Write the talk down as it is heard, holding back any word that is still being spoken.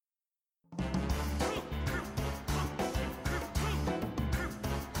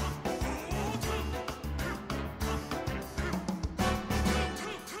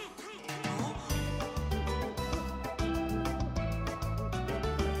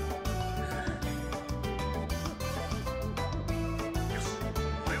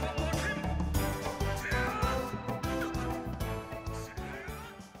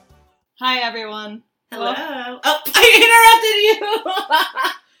Hi, everyone. Hello. Oh, I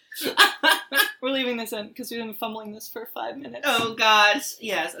interrupted you. We're leaving this in because we've been fumbling this for 5 minutes. Oh, gosh.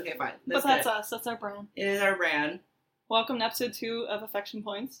 Yes. Okay, fine. But that's us. That's our brand. It is our brand. Welcome to episode 2 of Affection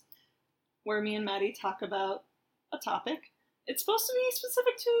Points, where me and Maddie talk about a topic. It's supposed to be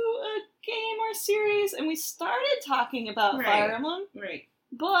specific to a game or a series, and we started talking about Fire Emblem. Right.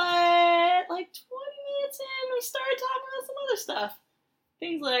 But, like, 20 minutes in, we started talking about some other stuff.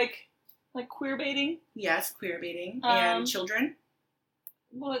 Things like queer baiting. Yes, queer baiting. And children.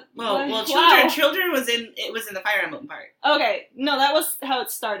 Well, children was in the Fire Emblem part. Okay, no, that was how it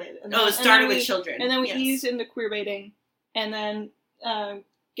started. And then, it started with children. And then we eased into queer baiting, and then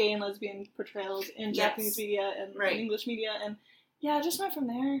gay and lesbian portrayals in Japanese media and English media, and yeah, it just went from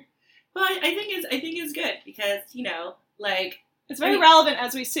there. Well, I think it's good because it's very relevant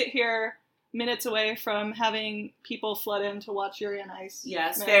as we sit here minutes away from having people flood in to watch Yuri on Ice.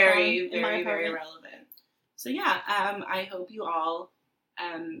 Yes, very relevant. So yeah, I hope you all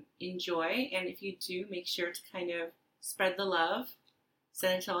enjoy, and if you do, make sure to kind of spread the love,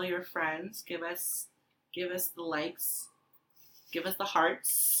 send it to all your friends, give us the likes, give us the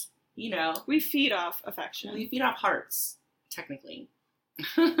hearts. We feed off affection. We feed off hearts, technically.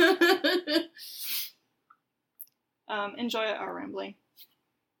 Enjoy our rambling.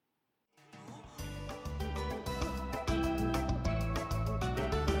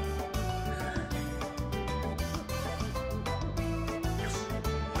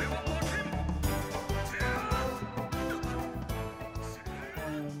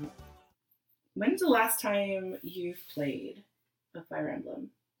 When's the last time you've played a Fire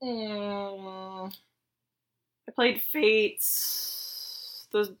Emblem? I played Fates.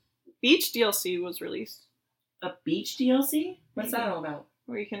 The Beach DLC was released. A beach DLC? What's that all about?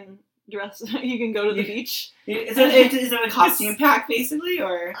 Where you can dress, you can go to the beach. Is it a costume pack, basically,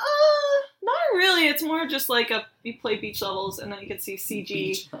 or? Not really. It's more just like you play beach levels, and then you can see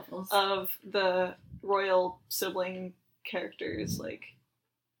CG of the royal sibling characters,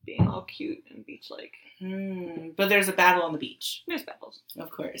 being all cute and beach-like. But there's a battle on the beach. There's battles.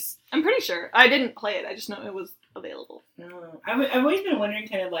 Of course. I'm pretty sure. I didn't play it. I just know it was available. Oh. I've always been wondering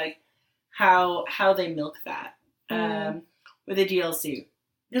kind of how they milk that with a DLC.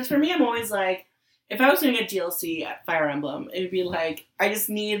 Because for me, I'm always if I was going to get DLC at Fire Emblem, it would be I just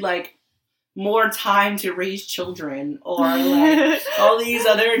need more time to raise children, or all these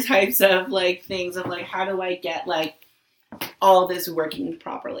other types of things of how do I get all this working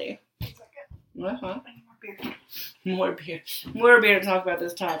properly. Uh-huh. I need More beer to talk about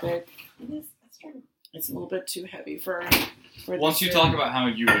this topic. That's true. It's a little bit too heavy for Once you talk about how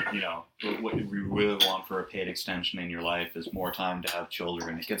you would, what you really want for a paid extension in your life is more time to have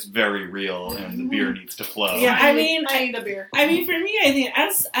children, it gets very real, and the beer needs to flow. Yeah, I need a beer. I mean, for me, I think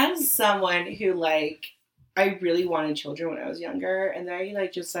as someone who I really wanted children when I was younger, and then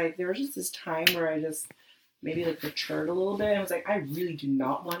there was just this time where I just maybe matured a little bit and was I really do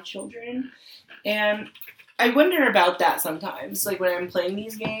not want children, and I wonder about that sometimes. When I'm playing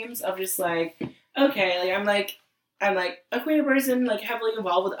these games, of just okay, I'm a queer person, heavily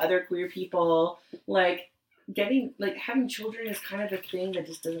involved with other queer people. Having children is kind of a thing that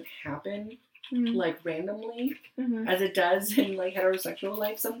just doesn't happen, randomly, as it does in, heterosexual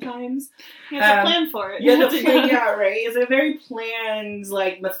life sometimes. You have to plan for it. Yeah, right? It's a very planned,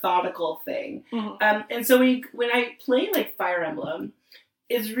 methodical thing. Mm-hmm. And so when I play, Fire Emblem,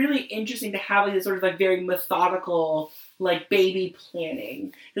 it's really interesting to have, this sort of, very methodical, baby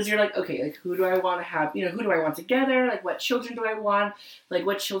planning. Because you're okay, who do I want to have, who do I want together? What children do I want?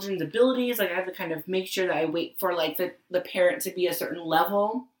 What children's abilities? I have to kind of make sure that I wait for, the parent to be a certain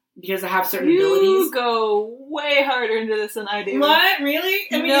level, because I have certain abilities. You go way harder into this than I do. What? Really?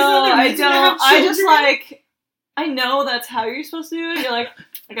 I mean, no, I don't. I just, I know that's how you're supposed to do it. You're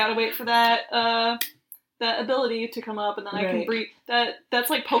I gotta wait for that ability to come up, and then I can breed. That's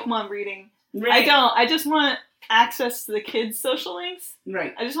like Pokemon breeding. Right. I don't. I just want access to the kid's social links.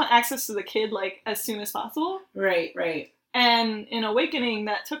 Right. I just want access to the kid, as soon as possible. Right. And in Awakening,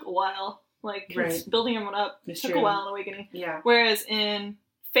 that took a while. Building them up took a while in Awakening. Yeah. Whereas in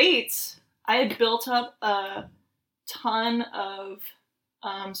Fates, I had built up a ton of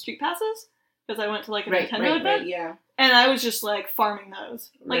street passes because I went to a Nintendo event. Yeah. And I was just farming those.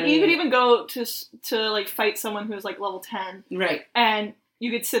 You could even go to fight someone who was level 10. Right. And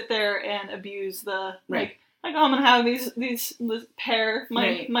you could sit there and abuse the I'm gonna have this pair,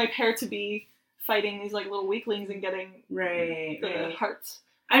 my pair to be fighting these little weaklings and getting the hearts.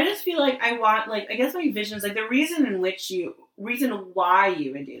 I just feel I want I guess my vision is the reason why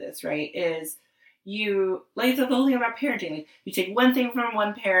you would do this, right, is you, like, the whole thing about parenting, like, you take one thing from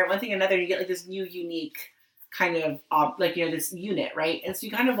one parent, one thing another, you get, like, this new, unique kind of, like, you know, this unit, right? And so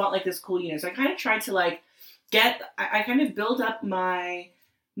you kind of want, like, this cool unit. So I kind of tried to, like, I kind of build up my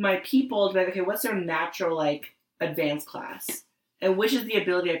people to be like, okay, what's their natural, like, advanced class? And which is the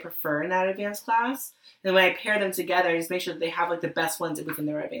ability I prefer in that advanced class? And when I pair them together, I just make sure that they have, like, the best ones within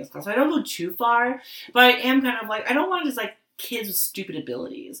their advanced class. So I don't go too far, but I am kind of, like, I don't want just, like, kids with stupid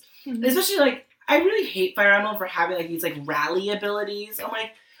abilities. Mm-hmm. Especially, like, I really hate Fire Emblem for having, like, these, like, rally abilities. I'm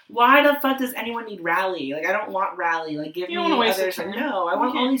like, why the fuck does anyone need rally? Like, I don't want rally. Like, give me other stuff. No, I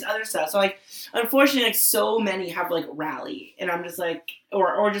want all these other stuff. So, like, unfortunately, like, so many have, like, rally. And I'm just, like,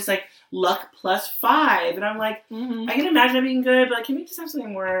 or just, like, luck +5. And I'm like, I can imagine it being good, but, like, can we just have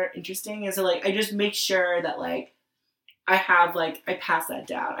something more interesting? And so, like, I just make sure that, like, I have, like, I pass that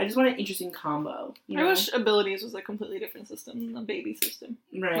down. I just want an interesting combo. You know? I wish abilities was a completely different system than a baby system.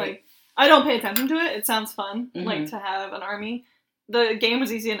 Right. Like, I don't pay attention to it. It sounds fun, like, to have an army. The game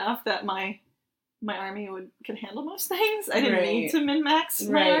was easy enough that my army could handle most things. I didn't need to min-max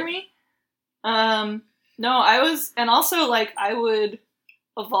my army. No, and also, like, I would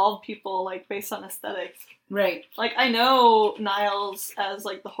evolve people, like, based on aesthetics. Right. Like, I know Niles as,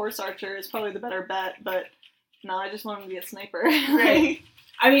 like, the horse archer is probably the better bet, but no, I just want him to be a sniper. Right.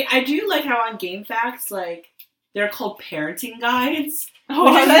 I mean, I do like how on GameFAQs, like, they're called parenting guides. Oh,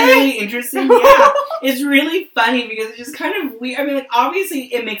 which is really interesting. Yeah. It's really funny because it's just kind of weird. I mean, like,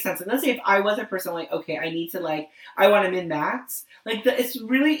 obviously it makes sense. Like, let's say if I was a person like, okay, I need to, like, I want to min-max. Like, it's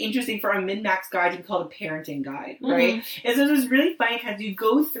really interesting for a min-max guide to be called a parenting guide, right? And so it's really funny because you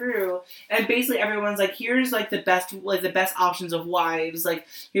go through and basically everyone's like, here's, like, the best options of wives. Like,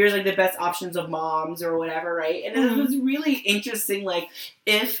 here's, like, the best options of moms or whatever, right? And it's really interesting, like,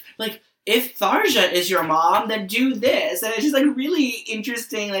 if Tharja is your mom, then do this. And it's just, like, really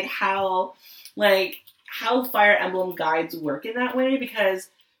interesting, like, how Fire Emblem guides work in that way, because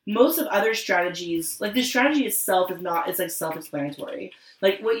most of other strategies, like, the strategy itself it's, like, self-explanatory.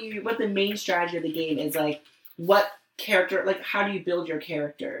 Like, what the main strategy of the game is, like, what character, like, how do you build your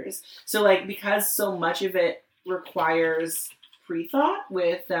characters? So, like, because so much of it requires pre-thought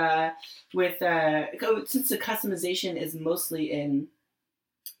since the customization is mostly in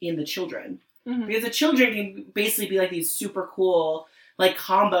the children. Because the children can basically be, like, these super cool, like,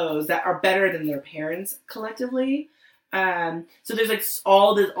 combos that are better than their parents collectively. So there's, like,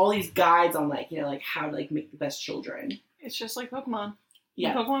 all these guides on, like, you know, like, how to, like, make the best children. It's just like Pokemon.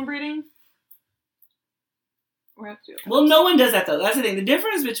 Yeah. Pokemon breeding. We have to do it. Well, no one does that, though. That's the thing. The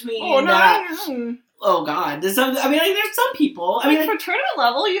difference between oh god, there's some people. I mean, like, for tournament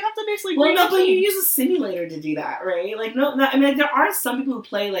level, you have to basically. Well, no, but you use a simulator to do that, right? Like, no, I mean, like, there are some people who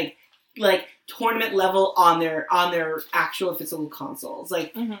play like tournament level on their actual physical consoles.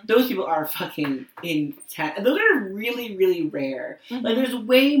 Like, those people are fucking intense. Those are really, really rare. Like, there's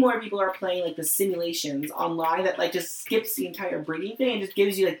way more people are playing, like, the simulations online that, like, just skips the entire breeding thing and just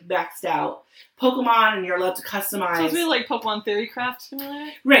gives you, like, maxed out Pokemon, and you're allowed to customize. So it's really like Pokemon Theorycraft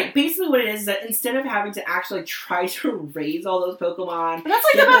Simulator? Right. Basically what it is that instead of having to actually try to raise all those Pokemon... But that's,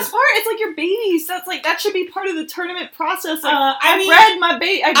 like, the best part. It's like your babies. That's, like, that should be part of the tournament process. Like, I bred my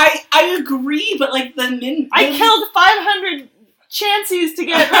baby. I agree, but, like, I killed 500 Chanseys to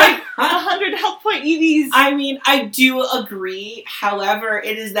get, like, 100 health point EVs. I mean, I do agree. However,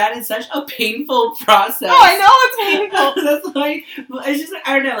 that is such a painful process. Oh, I know it's painful. That's, like... It's just,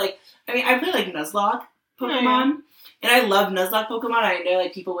 I don't know, like... I mean, I play, like, Nuzlocke Pokemon, and I love Nuzlocke Pokemon. I know,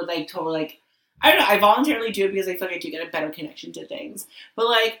 like, people would, like, totally, like... I don't know, I voluntarily do it because I feel like I do get a better connection to things. But,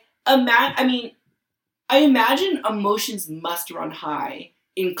 like, I imagine emotions must run high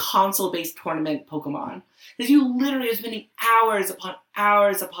in console-based tournament Pokemon. Because you literally are spending hours upon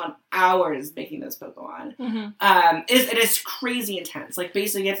hours upon hours making those Pokemon. It is crazy intense. Like,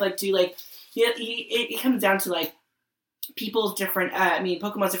 basically, you have to, like, do, like... It comes down to, like, people's different...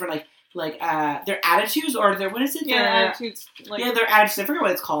 Pokemon's different, like, their attitudes, or their... What is it? Yeah, attitudes. Like, their attitudes. I forget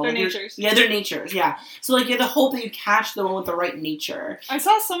what it's called. Their natures. Yeah, their natures, yeah. So, like, you have to hope that you catch the one with the right nature. I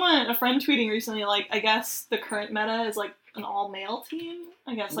saw a friend tweeting recently, like, I guess the current meta is, like, an all-male team.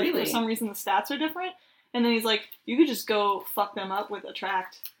 I guess, like, for some reason the stats are different. And then he's like, you could just go fuck them up with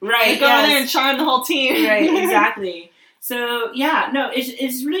Attract. Right, go in there and charm the whole team. Right, exactly. So, yeah, no,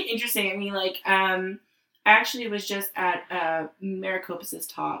 it's really interesting. I mean, like, I actually was just at Maricopa's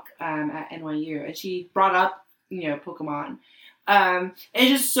talk at NYU, and she brought up, you know, Pokemon. And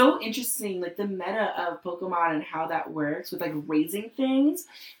it's just so interesting, like, the meta of Pokemon and how that works with, like, raising things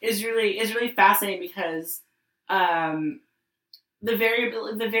is really fascinating because the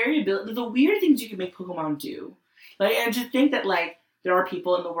variability, the weird things you can make Pokemon do. Like, and to think that, like, there are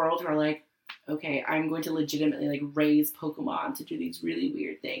people in the world who are like, okay, I'm going to legitimately like raise Pokemon to do these really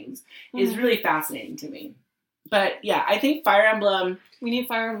weird things is really fascinating to me. But yeah, I think Fire Emblem. We need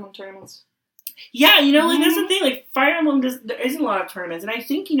Fire Emblem tournaments. Yeah, you know, like that's the thing. Like Fire Emblem, there isn't a lot of tournaments, and I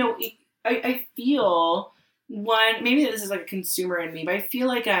think I feel maybe this is like a consumer in me, but I feel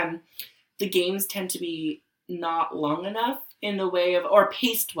like the games tend to be not long enough in the way of, or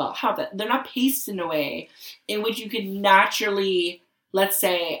paced well. How that they're not paced in a way in which you can naturally, let's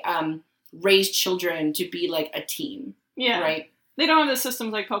say, raise children to be like a team. Yeah. Right. They don't have the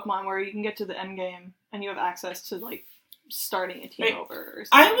systems like Pokemon where you can get to the end game and you have access to like starting a team over or something.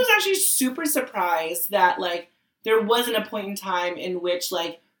 I was actually super surprised that like there wasn't a point in time in which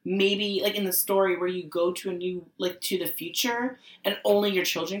like maybe like in the story where you go to a new like to the future and only your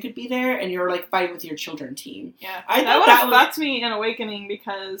children could be there and you're like fighting with your children team. Yeah, that would have fucked me in Awakening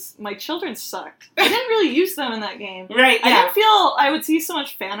because my children sucked. I didn't really use them in that game. Right. Yeah. I didn't feel I would see so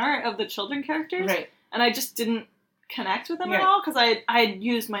much fan art of the children characters. Right. And I just didn't connect with them at all because I had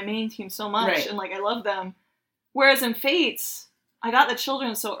used my main team so much and like I loved them. Whereas in Fates, I got the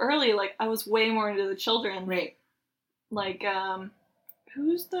children so early, like I was way more into the children. Right. Like,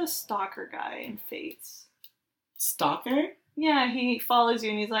 who's the stalker guy in Fates? Stalker? Yeah, he follows you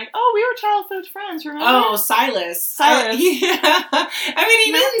and he's like, "Oh, we were childhood friends, remember?" Oh, Silas. Yeah. I mean,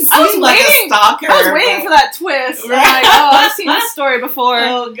 he didn't seem like a stalker. I was waiting for that twist. Right. I'm like, oh, I've seen this story before.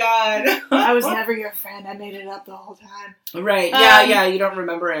 Oh, God. I was never your friend. I made it up the whole time. Right. Yeah, you don't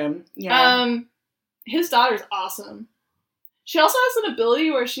remember him. Yeah. His daughter's awesome. She also has an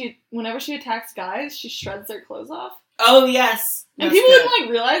ability where whenever she attacks guys, she shreds their clothes off. Oh, yes. And people wouldn't like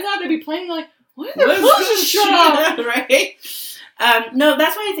realize that. They'd be playing like, why are their clothes just shred off? Right? No,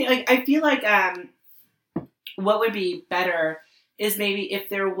 that's why I think, like, I feel like what would be better is maybe if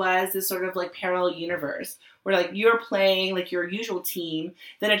there was this sort of like parallel universe where like you're playing like your usual team,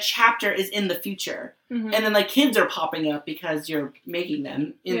 then a chapter is in the future. Mm-hmm. And then like kids are popping up because you're making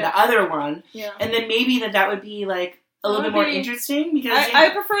them in the other one. Yeah. And then maybe that would be like a little bit more interesting because I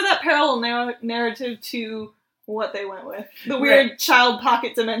prefer that parallel narrative to what they went with. The weird child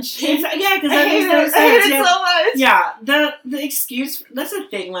pocket dimension. Yeah, because I hate it so much. Yeah, the excuse, that's the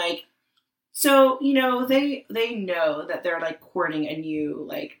thing, like, so, you know, they know that they're, like, courting a new,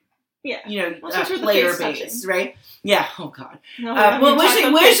 like, player base, right? Yeah, oh, God. No, we would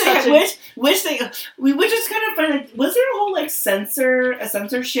just kind of find, like, was there a whole, like, censorship?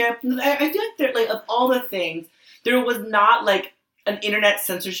 I feel like there, like, of all the things, there was not, like, an internet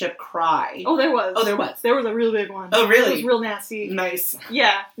censorship cry. Oh, there was. There was a real big one. Oh, really? It was real nasty. Nice.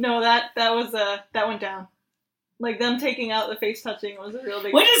 Yeah. No, that went down. Like, them taking out the face touching was a real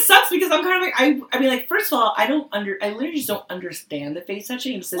big one. Which just sucks because I'm kind of like, I mean, like, first of all, I literally just don't understand the face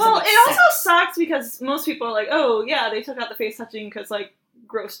touching. It also sucks because most people are like, oh, yeah, they took out the face touching because, like,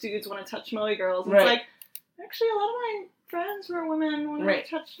 gross dudes want to touch moe girls. And it's like, actually, a lot of my friends were women when they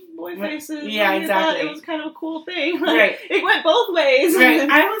touched boy faces. Yeah, exactly. It was kind of a cool thing. Like, it went both ways. Right.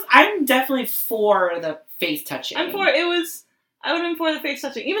 I'm definitely for the face touching. I would have been for the face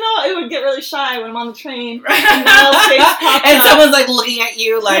touching, even though it would get really shy when I'm on the train and Niall's face pops and up. someone's like looking at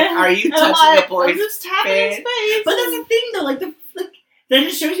you like, are you touching a boy's I'm just tapping his face. But that's the thing though, like then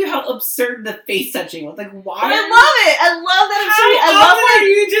it shows you how absurd the face touching was. Like, why? But I love it. I love that. How are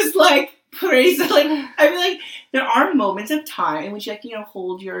you just like praise? Like, I mean, like there are moments of time in which you, like, you know,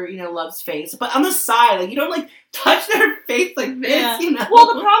 hold your, you know, love's face, but on the side, like you don't like touch their face like this. You know.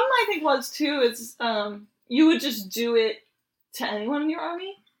 Well, the problem I think was too is you would just do it to anyone in your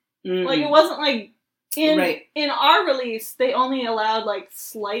army. Mm. Like, it wasn't like in our release they only allowed like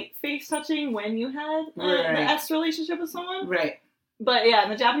slight face touching when you had the S relationship with someone. Right. But yeah, in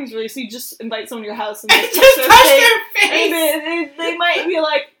the Japanese release, you just invite someone to your house and just touch their face. And they might be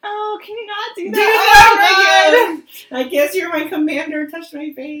like, "Oh, can you not do that?" I guess you're my commander. Touch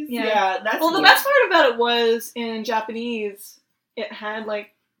my face. Yeah, that's. Well, the best part about it was in Japanese, it had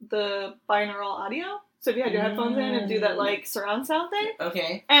like the binaural audio. So if you had your headphones in, it'd do that like surround sound thing.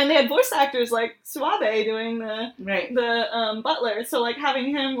 Okay. And they had voice actors like Suabe doing the butler. So like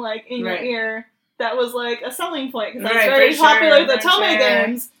having him like in your ear. That was, like, a selling point, because that's very popular with the Tome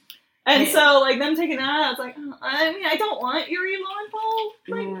games. And so, like, them taking that out, I was like, I mean, I don't want Yuri Lowenthal,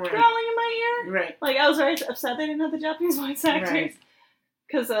 like, growling in my ear. Right. Like, I was very upset they didn't have the Japanese voice actors.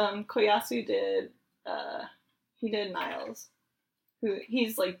 Because Koyasu did Niles.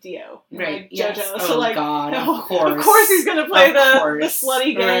 He's, like, Dio. Like, JoJo. So, like, God, of course he's going to play the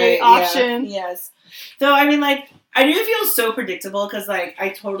slutty gay option. Yeah. Yes. So, I mean, like, I do feel so predictable, because, like, I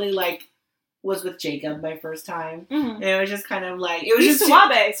totally, like, was with Jacob my first time. Mm-hmm. And it was just kind of like... He's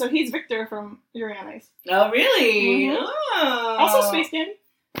Suabe, so he's Victor from Yuri on Ice. Oh, really? Mm-hmm. Oh. Also Space Game.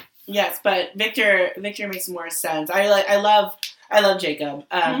 Yes, but Victor makes more sense. I love Jacob.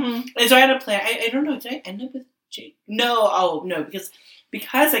 And so I had a plan. I don't know. Did I end up with Jacob? No. Oh no,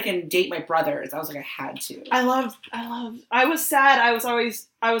 because I can date my brothers. I was like, I had to. I was sad. I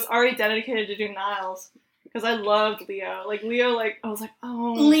was already dedicated to do Niles. Because I loved Leo. Like, Leo, I was like,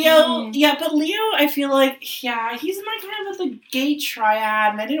 oh. Leo, yeah, but Leo, I feel like, yeah, he's in kind of the gay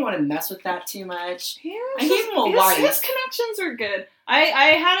triad, and I didn't want to mess with that too much. I gave him a wife. His connections are good. I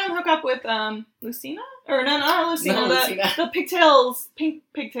had him hook up with, Lucina? Or, no, not Lucina. The pigtails, pink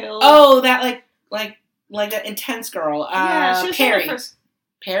pigtails. Oh, that, like that intense girl. Yeah, she Perry.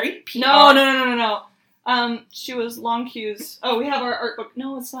 Perry? No. She was Long Q's. Oh, we have our art book.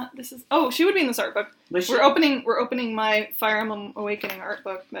 No, it's not. She would be in this art book. We're opening my Fire Emblem Awakening art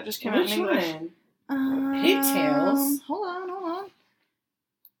book that just came out in English. Pigtails? Hold on.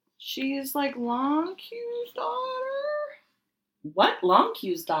 She's like Long Q's daughter. What? Long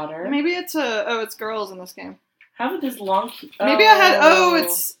Q's daughter? Maybe it's girls in this game. How about this Long Q? Maybe I had.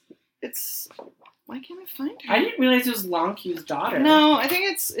 It's. Why can't I find her? I didn't realize it was Long Q's daughter. No, I think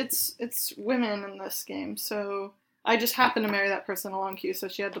it's women in this game. So I just happened to marry that person along Q, so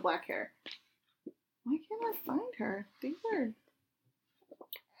she had the black hair. Why can't I find her? These are.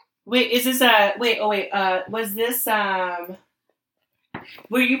 Wait, is this was this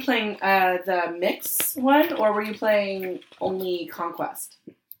were you playing the mix one, or were you playing only Conquest?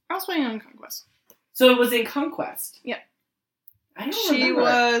 I was playing on Conquest. So it was in Conquest. Yeah. I don't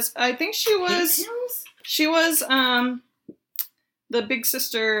remember. I think she was. Pigtails? She was the big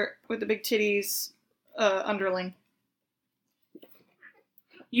sister with the big titties, underling.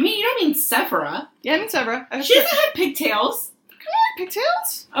 You don't mean Sephora? Yeah, I mean Sephora. She doesn't have pigtails.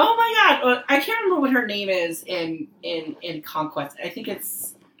 Pigtails? Oh my god! I can't remember what her name is in Conquest. I think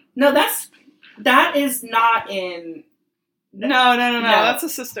it's that is not in. No. That's a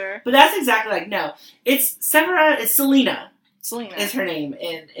sister. But that's exactly no. It's Sephora. It's Selena. Selena is her name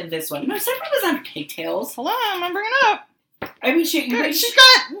in this one. No, Sephora doesn't have pigtails. Hold on, I'm bringing it up. I mean, she's got.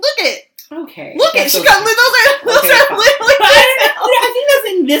 Look it. Okay. Look it. She's got those are literally. I think that's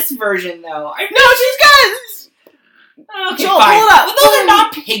in this version though. No, she's got. Okay, Joel, fine. hold up. But those are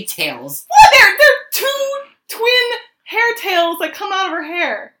not pigtails. What? They're two twin hair tails that come out of her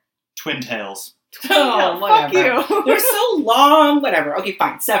hair. Twin tails. Oh, whatever. Fuck you. They're so long. Whatever. Okay,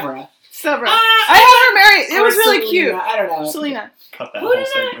 fine. Sephora. I had her married. It was really Selena. cute. I don't know. Selena. Cut that whole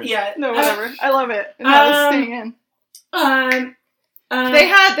segment. Yeah. No, whatever. I love it. And that was staying in.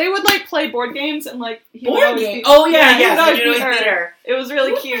 They would play board games and board games. Oh yeah, her. It was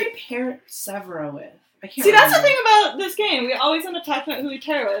really cute. Who would I pair Severa with? I can't. See, that's the thing about this game. We always end up talking about who we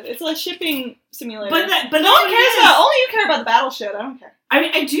pair with. It's a shipping simulator. But no one cares about. Only you care about the battle shit. I don't care. I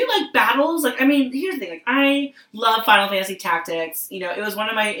mean, I do like battles. Here's the thing. I love Final Fantasy Tactics. It was one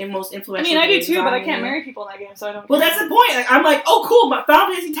of my most influential games. I do too, but I can't marry people in that game, so I don't. Well, that's the point. I'm like, oh, cool, but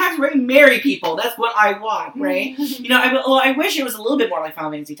Final Fantasy Tactics where you marry people. That's what I want, right? I wish it was a little bit more like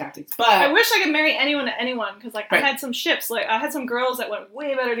Final Fantasy Tactics, but I wish I could marry anyone to anyone because, I had some ships. I had some girls that went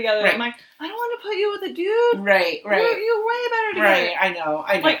way better together. Right. I'm like, I don't want to put you with a dude. Right. You're way better together. Right. I know.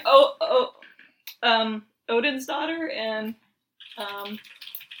 Odin's daughter and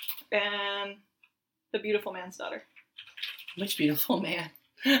the beautiful man's daughter. Which beautiful man?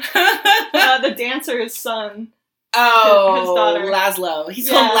 The dancer's son. Oh, his daughter. Laszlo. He's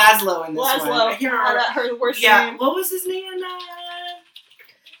called Laszlo in this one. Laszlo. Her worst name. Yeah, what was his name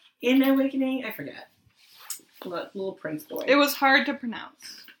in Awakening? I forget. Little prince boy. It was hard to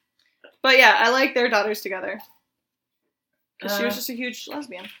pronounce. But yeah, I like their daughters together. Because she was just a huge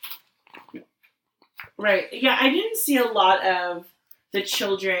lesbian. Right. Yeah, I didn't see a lot of the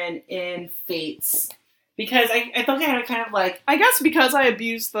children in Fates. Because I thought I had kind of I guess because I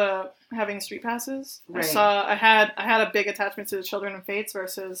abused the having street passes. Right. I had a big attachment to the children in Fates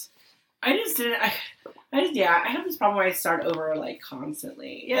versus. I just didn't. I have this problem where I start over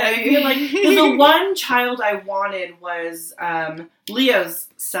constantly. Yeah, I feel because the one child I wanted was Leo's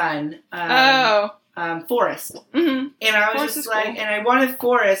son. Forrest. Mm-hmm. And I was Forrest just cool. and I wanted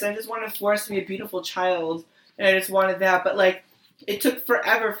Forrest. I just wanted Forrest to be a beautiful child, and I just wanted that. But it took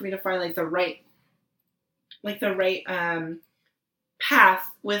forever for me to find the right path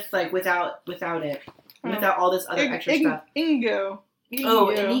with without it, without all this other extra stuff. Ingo. Oh,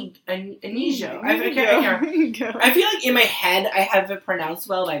 Inigo. I feel in my head I have it pronounced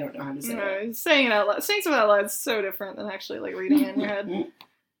well, but I don't know how to say it. Saying it out loud, saying something out loud is so different than actually reading it in your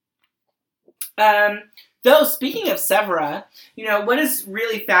head. Though speaking of Severa, what is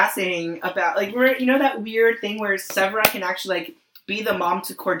really fascinating about that weird thing where Severa can actually be the mom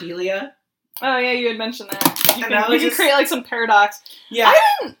to Cordelia. Oh yeah, you had mentioned that. You And can create like some paradox. Yeah.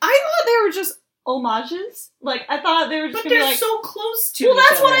 I thought they were just homages. Like I thought they were just gonna be like so close to. Well,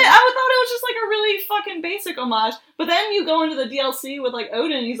 that's what I thought it was just like a really fucking basic homage. But then you go into the DLC with like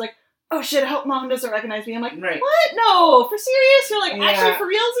Odin, and he's like, "Oh shit, I hope Mom doesn't recognize me." I'm like, right. "What? No, for serious? You're like actually for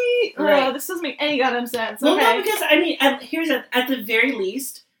realsy? Right. This doesn't make any goddamn sense." Well, okay. no, because I mean, at the very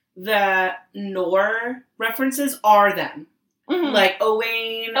least, the Nor references are them. Mm-hmm. Like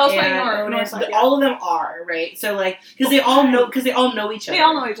Owain and Owen, all of them are, right? So like, because they all know each other. They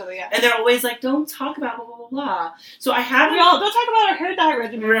all know each other, yeah. And they're always like, "Don't talk about blah blah blah blah." So I haven't. Don't talk about our hair dye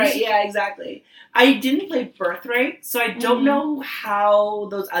regimen. Right? Yeah, exactly. I didn't play Birthright, so I don't know how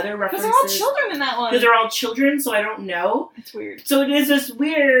those other references. Because they're all children in that one. Because they're all children, so I don't know. It's weird. So it is just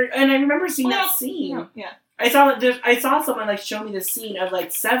weird, and I remember seeing that scene. Yeah. I saw someone like show me the scene of like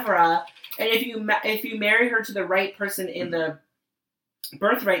Severa, and if you marry her to the right person in the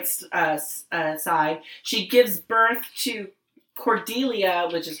Birthright side, she gives birth to Cordelia,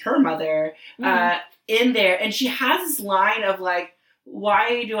 which is her mother, in there, and she has this line of like,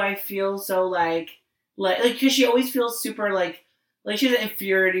 "Why do I feel so like because she always feels super like she has an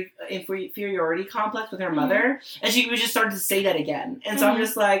inferiority complex with her mother," and she was just starting to say that again, and so I'm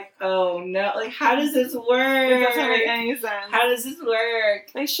just like, oh no, like how does this work? It doesn't make any sense. How does this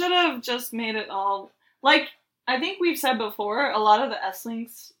work? They should have just made it all like. I think we've said before, a lot of the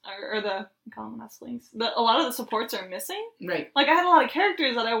S-Links, or we call them S-Links, a lot of the supports are missing. Right. Like, I had a lot of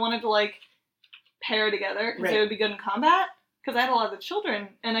characters that I wanted to, like, pair together, because they would be good in combat, because I had a lot of the children,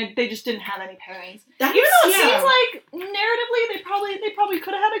 and they just didn't have any pairings. Even though it seems like, narratively, they probably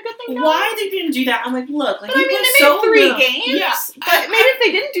could have had a good thing going. Why they didn't do that, I'm like, look. Like, but I mean, they made 3 games. Yeah. But maybe if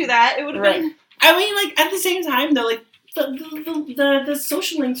they didn't do that, it would have been... I mean, like, at the same time, though, like, the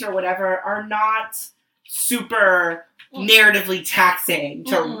social links or whatever are not super narratively taxing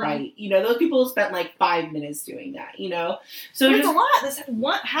to write. You know, those people spent like 5 minutes doing that, you know? So it's a lot. This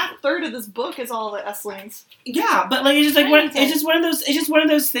third of this book is all the S-Links. Yeah, but like it's just one of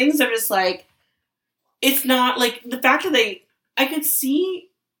those things that is like, it's not like the fact that I could see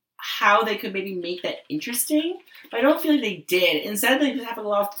how they could maybe make that interesting, but I don't feel like they did. Instead they just have a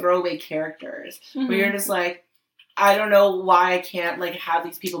lot of throwaway characters where you're just like, I don't know why I can't like have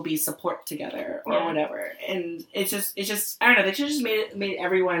these people be support together or whatever, and it's just I don't know. They should have just made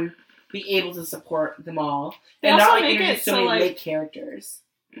everyone be able to support them all, and not like introduce so many late characters.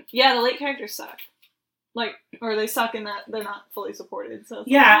 Yeah, the late characters suck. Like, or they suck in that they're not fully supported. So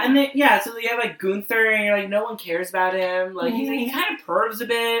yeah, and so you have like Gunther, and you're like no one cares about him. Like he kind of pervs a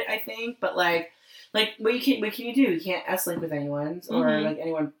bit, I think, but like what can you do? You can't S-Link with anyone or like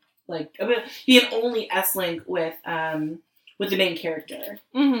anyone. Like, he can only S-Link with the main character.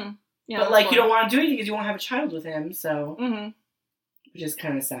 Mm-hmm. Yeah, but, like, you don't want to do anything because you won't have a child with him, so... Mm-hmm. Which is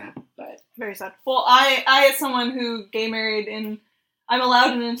kind of sad, but... Very sad. Well, I as someone who gay married I'm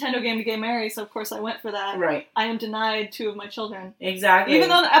allowed in a Nintendo game to gay marry, so of course I went for that. Right. I am denied 2 of my children. Exactly. Even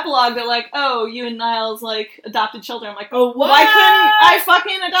though in the epilogue they're like, oh, you and Niles, like, adopted children. I'm like, oh, what? Why couldn't I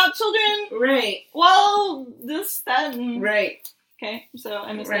fucking adopt children? Right. Well, that, and... Right. Okay, so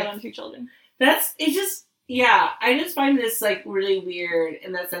I missed out on 2 children. I just find this, like, really weird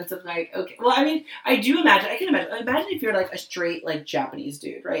in that sense of, like, okay, well, I mean, I can imagine if you're, like, a straight, like, Japanese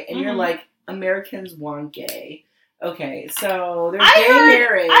dude, right, and you're, like, Americans want gay, okay, so there's gay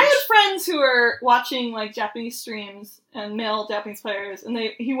marriage. I had friends who were watching, like, Japanese streams and male Japanese players, and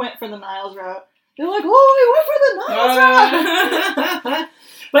he went for the Niles route. They're like, oh, he went for the Niles route!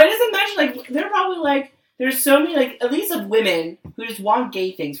 But I just imagine, like, they're probably, like, there's so many, like, at least of women who just want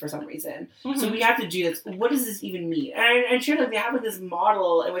gay things for some reason. Mm-hmm. So we have to do this. What does this even mean? And sure, like, they have, like, this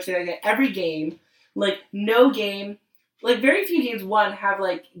model in which they, like, every game, like, no game, like, very few games, 1, have,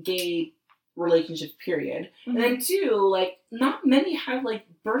 like, gay relationships, period. Mm-hmm. And then 2, like, not many have, like,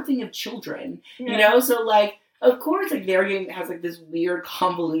 birthing of children. Yeah. You know? So, like, of course, like, their game has, like, this weird,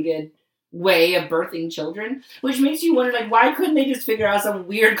 convoluted way of birthing children, which makes you wonder, like, why couldn't they just figure out some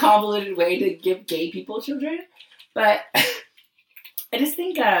weird convoluted way to give gay people children? But I just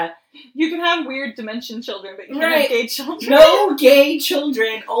think you can have weird dimension children, but you can't have gay children. No gay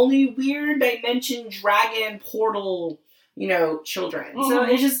children, only weird dimension dragon portal, children. Mm-hmm. So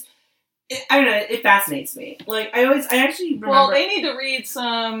it's just I don't know, it fascinates me. Like I actually remember. Well, they need to read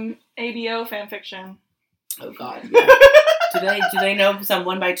some ABO fanfiction. Oh God. Yeah. Do they know some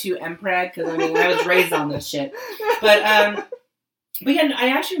 1x2 MPreg? Because I mean, I was raised on this shit. But yeah, I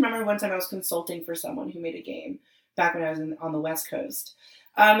actually remember one time I was consulting for someone who made a game back when I was on the West Coast,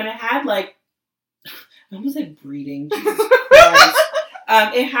 and it had like, I almost like breeding. Jesus Christ.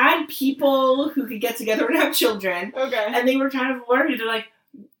 It had people who could get together and have children. Okay. And they were kind of worried. They're like,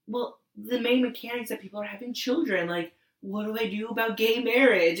 well, the main mechanics that people are having children. Like, what do I do about gay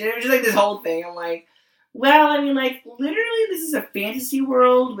marriage? And it was just like this whole thing. I'm like, well, I mean, like, literally, this is a fantasy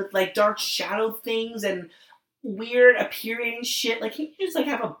world with, like, dark shadow things and weird appearing shit. Like, can't you just, like,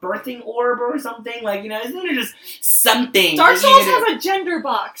 have a birthing orb or something? Like, you know, isn't there just something? Dark Souls has a gender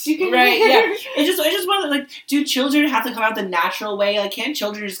box. You can right, yeah. It's just one like, do children have to come out the natural way? Like, can't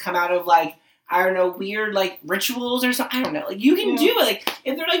children just come out of, like, I don't know, weird, like, rituals or something? I don't know. Like, you can do it. Like,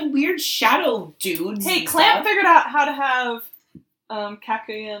 if they're, like, weird shadow dudes. Hey, Clamp figured out how to have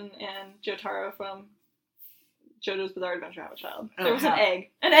Kakuyan and Jotaro from JoJo's Bizarre Adventure have a child. There was an egg.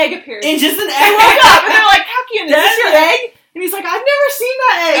 An egg appeared. It's just an egg. They woke up and they're like, Kakuyan, is this your egg? And he's like, I've never seen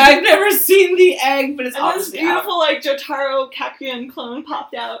that egg. I've never seen the egg, but it's and this beautiful, like, Jotaro Kakuyan clone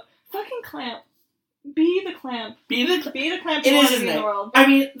popped out. Fucking Clamp. Be the Clamp. Be the Clamp you want to be in the world. I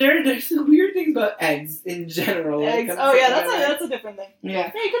mean, there's some weird things about eggs in general. Eggs. Oh, yeah, that's a different thing. Yeah.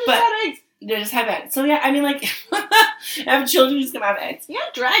 Hey, you could just have eggs. They just have eggs. So, yeah, I mean, like, have children just come have eggs. Yeah,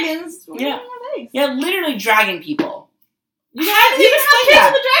 dragons. Yeah. Have eggs. Yeah, literally dragon people. You can have kids with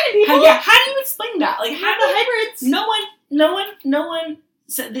the dragon people. How do you explain that? Like, how the hybrids? No one.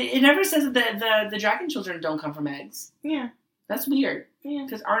 It never says that the dragon children don't come from eggs. Yeah. That's weird. Yeah.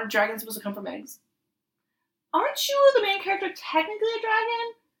 Because aren't dragons supposed to come from eggs? Aren't you the main character technically a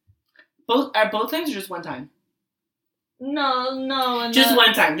dragon? Both times or just one time? No. Just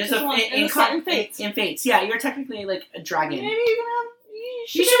one time. Just in Fates. In Fates. Yeah, you're technically like a dragon. Maybe you can have.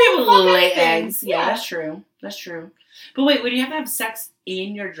 You should be able to lay eggs. Yeah, that's true. That's true. But wait, would you have to have sex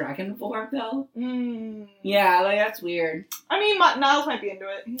in your dragon form, though? Yeah, like, that's weird. I mean, Niles might be into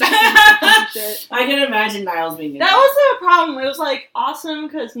it. Shit. I can imagine Niles being into it. That was the problem. It was, like, awesome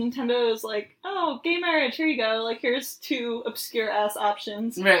because Nintendo was like, oh, gay marriage, here you go. Like, here's 2 obscure-ass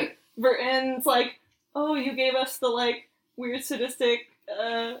options. Right. And it's like, oh, you gave us the, like, weird sadistic,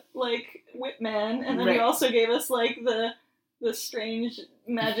 like, whip man. And then you also gave us, like, the strange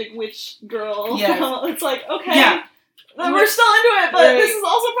magic witch girl. Yeah. It's like, okay. Yeah. We're still into it, but this is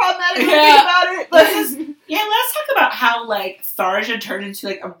also problematic when you think about it. But let's talk about how, like, Tharja turned into,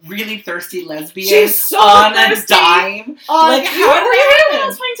 like, a really thirsty lesbian. She's so on thirsty. A dime. Like, how were you here when I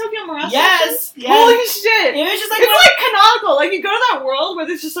was playing Tokyo Mirage? Yes. Holy shit. It was just like, it's like canonical. Like, you go to that world where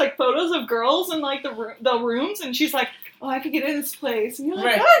there's just, like, photos of girls in, like, the rooms, and she's like, oh, I could get in this place. And you're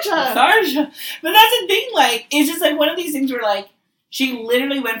like, Tharja. But that's the thing, like, it's just, like, one of these things where, like, she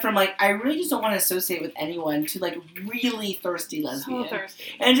literally went from, like, I really just don't want to associate with anyone to, like, really thirsty lesbian. So thirsty.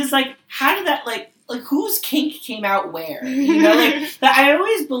 And just, like, how did that, like, whose kink came out where? You know, like, I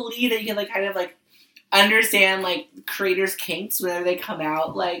always believe that you can, like, kind of, like, understand, like, creators' kinks whenever they come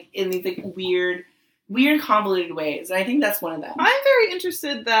out, like, in these, like, weird, convoluted ways. And I think that's one of them. I'm very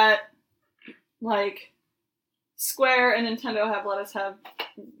interested that, like, Square and Nintendo have let us have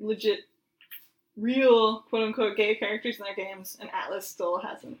legit real, quote-unquote, gay characters in their games, and Atlas still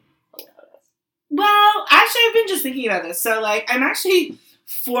hasn't allowed us. Well, actually, I've been just thinking about this. So, like, I'm actually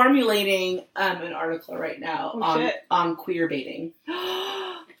formulating an article right now on queer baiting.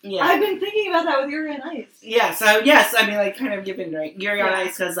 Yeah. I've been thinking about that with Yuri on Ice. Yeah, so, yes, I mean, like, kind of given, right? Yuri on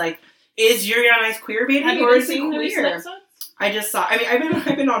Ice, because, like, is Yuri on Ice queer baiting, or is it queer? I just saw. I mean,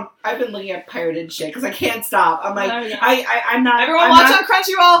 I've been looking at pirated shit because I can't stop. I'm like, I'm not. Everyone, watch on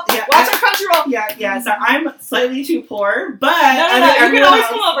Crunchyroll. Yeah, watch on Crunchyroll. Yeah. So I'm slightly too poor, but no. You can always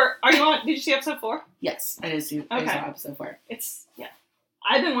come over. Are you on? Did you see episode 4? Yes, I did see. I saw episode 4.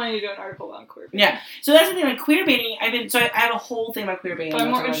 I've been wanting to do an article on queer baiting. Yeah. So that's the thing. Like queer baiting, I have a whole thing about queer baiting. But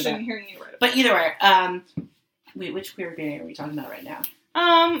I'm more interested in hearing you write it. But either way, wait, which queer baiting are we talking about right now?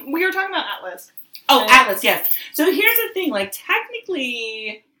 We were talking about Atlas. Oh, Atlas, yes. So here's the thing, like,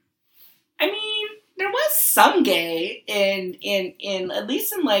 technically, I mean, there was some gay in at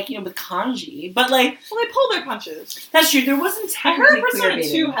least in, like, you know, with kanji, but, like... Well, they pulled their punches. That's true, there wasn't technically I heard Persona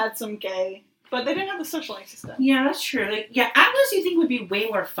 2 had some gay, but they didn't have the social link system. Yeah, that's true. Like, yeah, Atlas, you think, would be way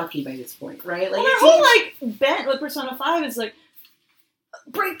more fucky by this point, right? Like, well, their whole, like, bent with Persona 5 is, like,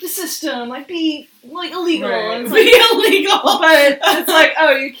 break the system, like, be, like, illegal. Right. And it's like, be illegal! But it's like,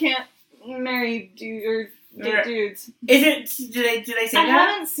 oh, you can't marry dudes. Is it? Did they say that?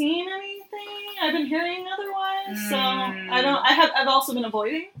 I haven't seen anything. I've been hearing otherwise, so I don't. I've also been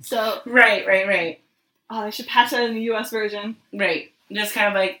avoiding. So right. Oh, they should patch that in the U.S. version. Right. Just kind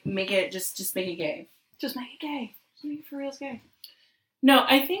of like make it just make it gay. Just make it gay. Just make it for real gay. No,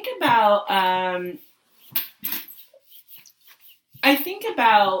 I think about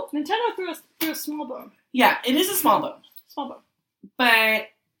Nintendo threw a small bone. Yeah, it is a small bone. Small bone.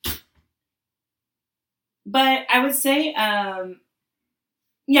 But I would say,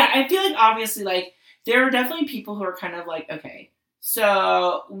 yeah, I feel like obviously, like, there are definitely people who are kind of like, okay,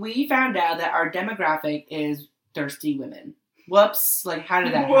 So we found out that our demographic is thirsty women. Whoops. Like, how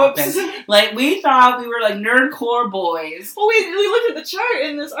did that happen? Like, we thought we were, like, nerdcore boys. Well, we looked at the chart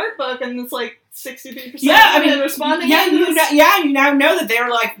in this art book, and it's, like, 63% responding. Yeah, you now know that they were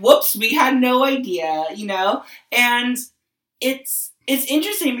like, whoops, we had no idea, you know? And it's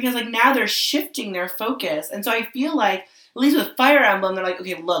interesting because, like, now they're shifting their focus. And so I feel like, at least with Fire Emblem, they're like,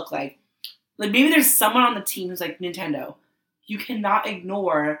 okay, look, like maybe there's someone on the team who's like, Nintendo, you cannot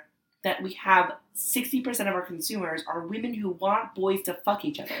ignore that we have 60% of our consumers are women who want boys to fuck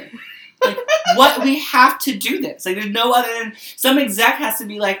each other. Like, what? We have to do this. Like, there's no other than some exec has to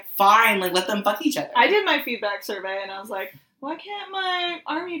be like, fine, like, let them fuck each other. I did my feedback survey, and I was like, why can't my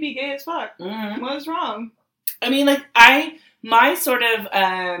army be gay as fuck? Mm-hmm. What is wrong? I mean, like, my sort of,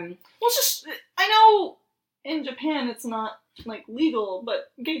 well, it's just, I know in Japan it's not, like, legal,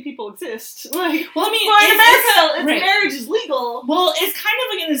 but gay people exist. Like, well, I mean, in America, right. Marriage is legal. Well, it's kind of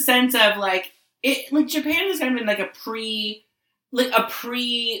like in the sense of, like, Japan has kind of been like a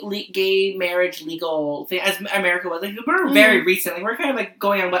pre-gay marriage legal thing, as America was. Like, we're very recent. Like, we're kind of like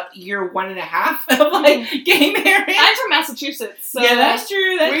going on year 1.5 of like gay marriage. I'm from Massachusetts, so yeah, that's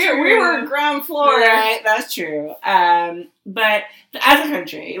true. We were ground floor, right? That's true. But as a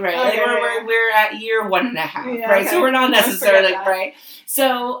country, right? Okay, like we're at year 1.5, right? Okay. So we're not necessarily right.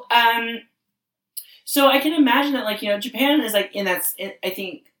 So so I can imagine that, like, you know, Japan is like I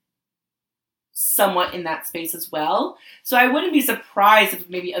think, somewhat in that space as well. So I wouldn't be surprised if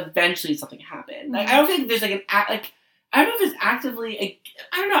maybe eventually something happened. Like, I don't think there's like I don't know if it's actively,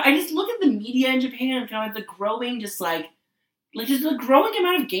 I don't know. I just look at the media in Japan and kind of like the growing, just the growing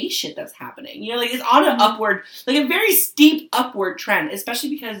amount of gay shit that's happening. You know, like, it's on an upward, like a very steep upward trend, especially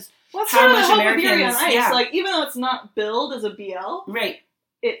because how much Americans, like, even though it's not billed as a BL, right?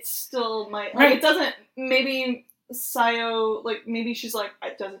 It still might, like, it doesn't, maybe Sayo, like, maybe she's like,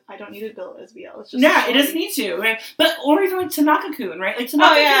 I don't need to bill it as BL. It's just it doesn't need to, right? But, or even like Tanaka-kun, right? Like,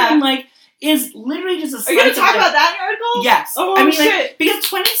 Tanaka-kun, like, is literally just a... Are you going to talk about that in your article? Yes. Oh, I mean, shit. Like, because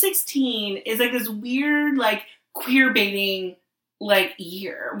 2016 is, like, this weird, like, queer baiting, like,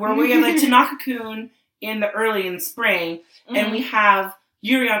 year, where we have, like, Tanaka-kun in spring, and we have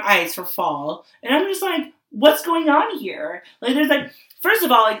Yuri on Ice for fall, and I'm just like, what's going on here? Like, there's, like, first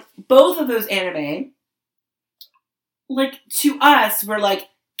of all, like, both of those anime, like, to us, we're like,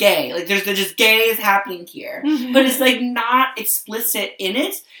 gay. Like, there's just gay is happening here. Mm-hmm. But it's, like, not explicit in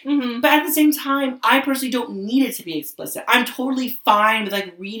it. Mm-hmm. But at the same time, I personally don't need it to be explicit. I'm totally fine with,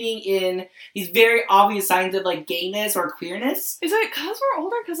 like, reading in these very obvious signs of, like, gayness or queerness. Is it because we're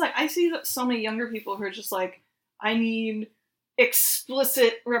older? Because, like, I see that so many younger people who are just like, I need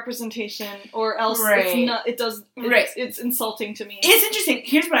explicit representation, or else it's insulting to me. It's interesting.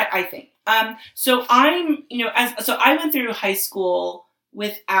 Here's what I think. So I went through high school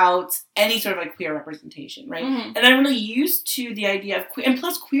without any sort of, like, queer representation, right? Mm-hmm. And I'm really used to the idea of and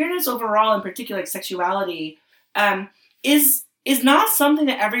plus queerness overall, in particular, like, sexuality, is not something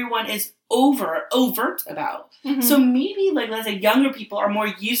that everyone is overt about. Mm-hmm. So maybe, like, let's say younger people are more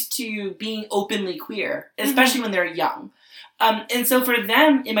used to being openly queer, especially when they're young. And so for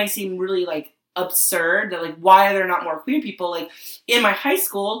them, it might seem really, like, absurd that, like, why are there not more queer people? Like, in my high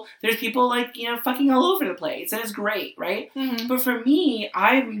school, there's people, like, you know, fucking all over the place, and it's great, right? Mm-hmm. But for me,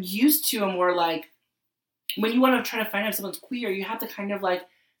 I'm used to a more, like, when you want to try to find out if someone's queer, you have to kind of, like,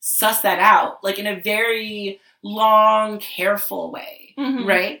 suss that out, like, in a very long, careful way,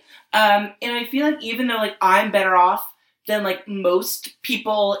 right? And I feel like even though, like, I'm better off than, like, most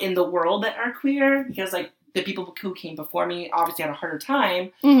people in the world that are queer, because, like, the people who came before me obviously had a harder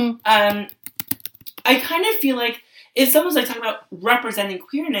time, I kind of feel like if someone's, like, talking about representing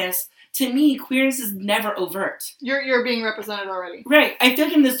queerness, to me, queerness is never overt. You're being represented already. Right. I feel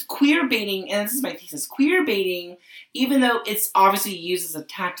like in this queer baiting, and this is my thesis, queer baiting, even though it's obviously used as a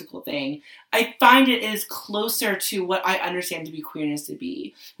tactical thing, I find it is closer to what I understand to be queerness to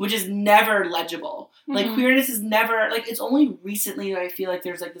be, which is never legible. Mm-hmm. Like, queerness is never, like, it's only recently that I feel like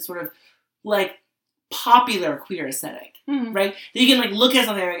there's, like, this sort of, like, popular queer aesthetic, right? That you can, like, look at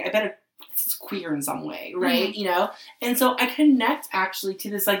something like, I bet it's queer in some way, right? You know? And so I connect actually to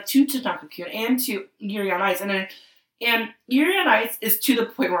this, like, to Tanaka-kun and to Yuri on Ice. And Yuri on Ice is to the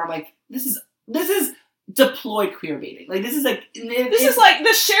point where I'm like, this is deployed queer baiting. Like, this is like... This is like, the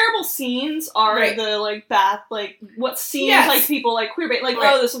shareable scenes are the, like, like, what seems like people, like, queer bait. Like,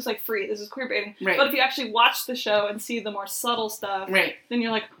 oh, this looks like free. This is queer baiting. Right. But if you actually watch the show and see the more subtle stuff, then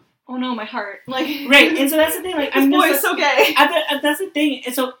you're like, oh no, my heart. Like, right. And so that's the thing. Like, this boy is so gay. That's the thing.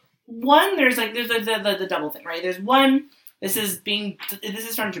 And so, one, there's the double thing, right? There's one, this is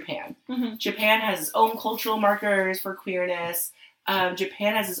from Japan. Mm-hmm. Japan has its own cultural markers for queerness.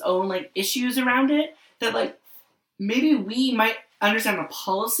 Japan has its own, like, issues around it that, like, maybe we might understand on a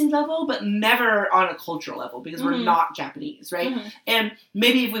policy level, but never on a cultural level because we're not Japanese, right? And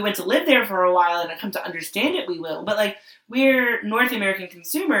maybe if we went to live there for a while and I come to understand it, we will. But, like, we're North American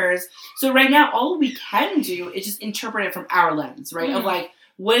consumers, so right now all we can do is just interpret it from our lens, right? Of, like,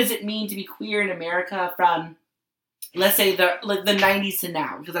 what does it mean to be queer in America from, let's say, the 90s to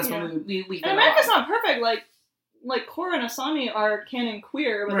now? Because that's when we and America's not perfect, like Korra and Asami are canon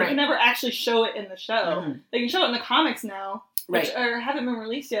queer, but they can never actually show it in the show. They can show it in the comics now, which haven't been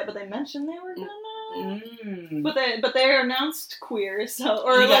released yet, but they mentioned they were gonna. But they're announced queer, so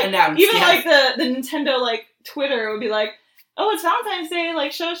like the Nintendo like Twitter would be like, oh, it's Valentine's Day,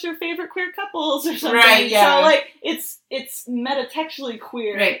 like show us your favorite queer couples or something. Right, yeah. So like it's metatextually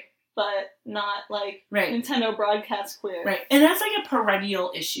queer. Right. But not, like, Nintendo broadcast queer. Right. And that's, like, a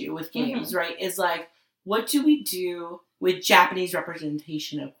perennial issue with games, right? Is, like, what do we do with Japanese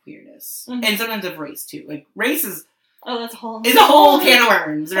representation of queerness? And sometimes of race, too. Like, race is... Oh, that's a whole... Is a whole can of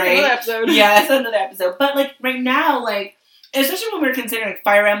worms, right? Another episode. Yeah, that's another episode. But, like, right now, like, especially when we're considering, like,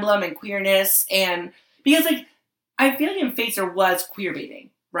 Fire Emblem and queerness, and... Because, like, I feel like in Fates there was queer baiting,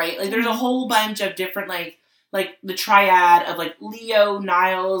 right? Like, there's a whole bunch of different, like the triad of, like, Leo,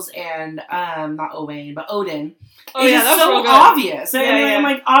 Niles, and, not Owain, but Odin. Oh, yeah, that's so obvious. I'm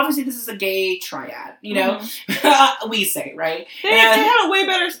like, obviously this is a gay triad, you know? We say, right? They had a way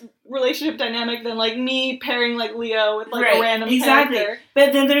better relationship dynamic than, like, me pairing, like, Leo with, like, a random character.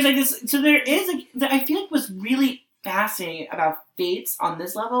 But then there's, like, this... So there is, like... I feel like what's really fascinating about Fates on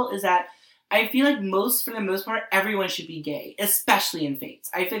this level is that I feel like for the most part, everyone should be gay, especially in Fates.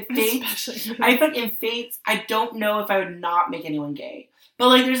 I feel like in Fates, I don't know if I would not make anyone gay. But,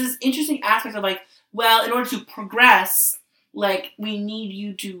 like, there's this interesting aspect of, like, well, in order to progress, like, we need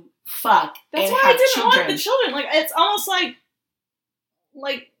you to fuck That's and why have I didn't children. want the children. Like, it's almost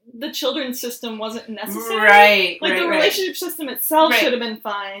like the children's system wasn't necessary. Right. Like, the relationship system itself should have been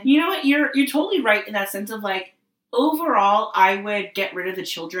fine. You know what? You're totally right in that sense of, like, overall, I would get rid of the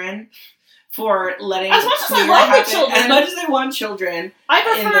children for letting as much as I love the children, as much as I want children, I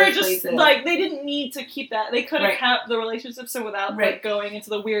prefer just places. Like they didn't need to keep that. They could have kept the relationship so without like going into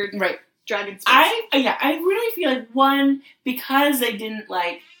the weird dragon space. I really feel like one because they didn't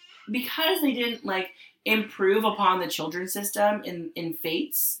improve upon the children's system in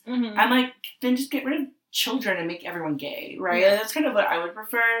Fates. I'm like, then just get rid of children and make everyone gay, right? Yeah. That's kind of what I would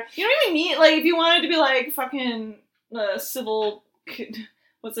prefer. You don't even need like if you wanted to be like fucking civil.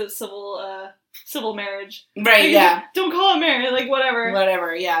 What's it? Civil marriage. Right, like, yeah. Don't call it marriage, like, whatever.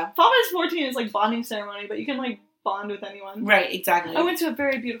 Whatever, yeah. Final Fantasy 14 is, like, bonding ceremony, but you can, like, bond with anyone. Right, exactly. I went to a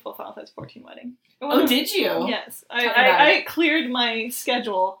very beautiful Final Fantasy 14 wedding. Oh, did you? Yes. I cleared my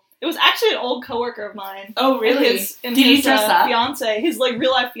schedule. It was actually an old coworker of mine. Oh, really? Did he dress up? Fiance, his, like,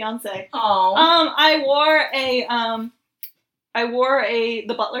 real-life fiance. Oh. I wore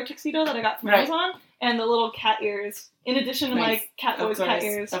the butler tuxedo that I got from Amazon. And the little cat ears, in addition to my Catboy's cat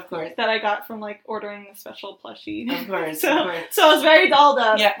ears, of course, that I got from like ordering a special plushie. Of course, so I was very dolled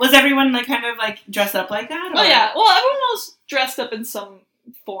up. Yeah, was everyone like kind of like dressed up like that? Or? Oh yeah, well everyone was dressed up in some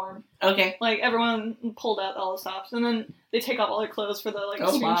form. Okay, like everyone pulled out all the stops, and then they take off all their clothes for the like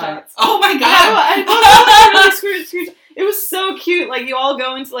screenshots. Oh my god! I really screwed. It was so cute. Like you all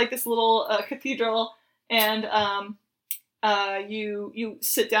go into like this little cathedral, and you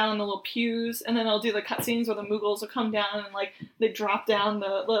sit down in the little pews, and then they'll do the cutscenes where the Muggles will come down and like they drop down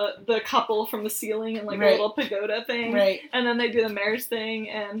the couple from the ceiling and like a little pagoda thing, and then they do the marriage thing,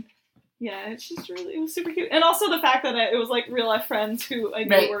 and yeah, it's just it was super cute, and also the fact that it was like real life friends who I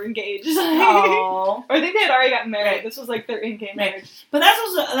knew were engaged, or I think they had already gotten married. This was like their in-game marriage. But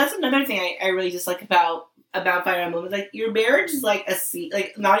that's another thing I really just like about Fire Emblem is like your marriage is like a scene,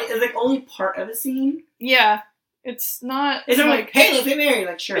 like not it's like only part of a scene. Yeah. It's not... It's not like, hey, let's get married.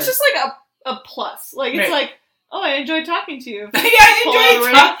 Like, sure. It's just like a plus. Like, it's like, oh, I enjoyed talking to you. Yeah, I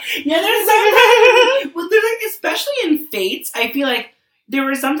enjoyed talking. Yeah, there's well, there's like, especially in Fates, I feel like there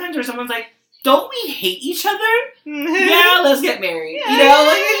were some times where someone's like, don't we hate each other? Yeah, let's get married. Yeah. You know,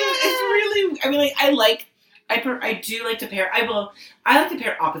 like, it's really... I mean, like, I do like to pair... I like to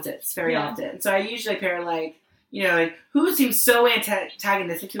pair opposites very often. So I usually pair, like, you know, like, who seems so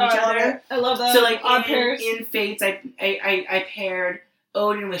antagonistic to each other? I love that. So, like, in Fates, I paired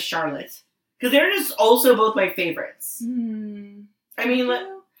Odin with Charlotte. Because they're just also both my favorites. I mean, like...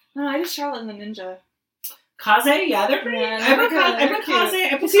 No, I just Charlotte and the Ninja. Kaze? Yeah, they're pretty... I put Kaze...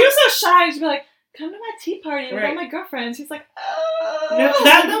 Because he was so shy, he'd be like, come to my tea party with all my girlfriends. He's like, oh... No,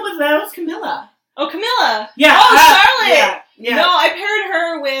 that was Camilla. Oh, Camilla! Yeah. Oh, Charlotte! Yeah. No, I paired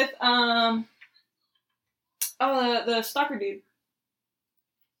her with, the stalker dude.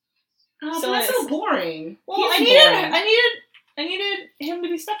 Oh, so that's so boring. Well, I needed him to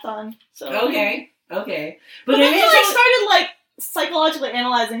be stepped on. So okay. But then he like started like psychologically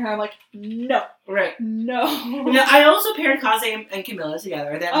analyzing her. I'm like, no, right, no. I also paired Kaze and Camilla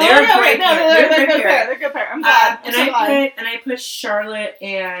together. They're a great. They're a good pair. They're a good pair. I'm glad. I put Charlotte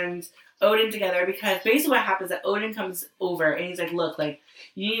and Odin together because basically what happens is that Odin comes over and he's like, look, like,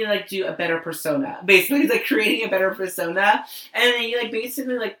 you need to, like, do a better persona. Basically, he's, like, creating a better persona. And then he, like,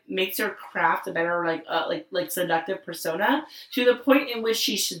 basically, like, makes her craft a better, like seductive persona to the point in which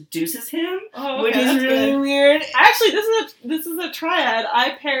she seduces him, which is really weird. Actually, this is a triad.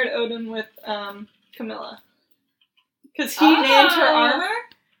 I paired Odin with Camilla. Because he named her armor.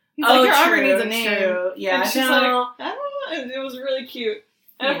 He's like, your armor needs a name. True. Yeah, and she's like, I don't know. It was really cute.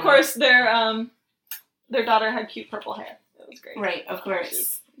 And of course, their daughter had cute purple hair. It was great. Right, of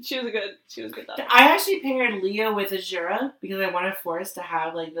course. She was a good daughter. I actually paired Leo with Azura because I wanted Forrest to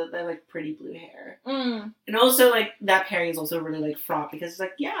have like the like pretty blue hair. Mm. And also like that pairing is also really like fraught because it's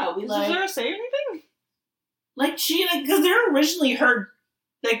like, yeah, we like. Does Azura say anything? Like she because they're originally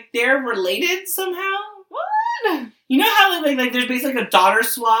they're related somehow. What? You know how like there's basically a daughter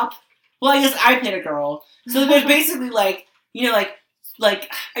swap. Well, I guess I played a girl, so there's basically like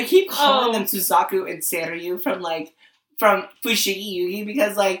like I keep calling them Suzaku and Sanryu from Fushigi Yugi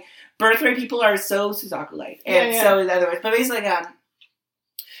because like birthright people are so Suzaku like and so in other words. But basically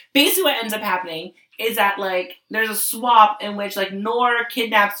what ends up happening is that like there's a swap in which like Nor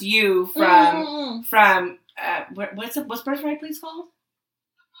kidnaps you from what's birthright place called?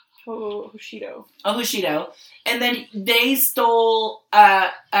 Hoshido. Oh, Hoshido. And then they stole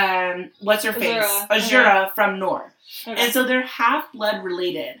what's her face? Azura from Nor. Okay. And so they're half-blood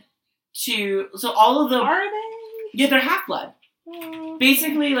related to... So all of the... Are they? Yeah, they're half-blood.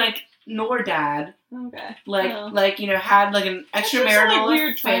 Basically, like, Nor dad... Okay. Like you know, had, like, an extramarital like,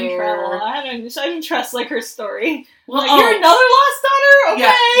 weird time travel. I didn't trust, like, her story. Well, like, you're another lost daughter?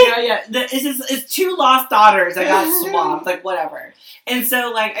 Okay! Yeah. It's two lost daughters that got swapped. Like, whatever. And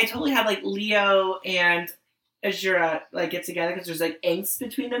so, like, I totally had, like, Leo and... Azura, like, get together because there's, like, angst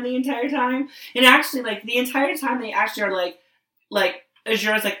between them the entire time. And actually, like, the entire time they actually are, like,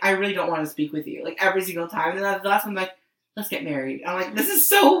 Azura's like, I really don't want to speak with you. Like, every single time. And the last one, I'm like, let's get married. I'm like, this is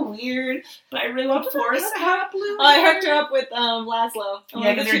so weird. But I really want Forrest to have blue hair. I hooked her up with Laslo.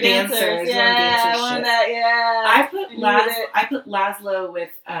 Yeah, because they're dancers. Yeah, I wanted that, yeah. I put Laslo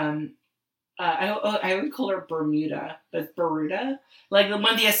with, I would call her Bermuda, but Beruda, like the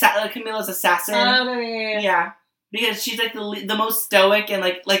one Camilla's assassin. Oh, yeah. Because she's like the most stoic and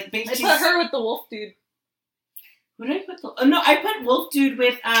like basically. I put her with the wolf dude. Who did I put? I put wolf dude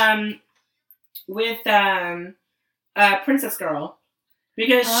with princess girl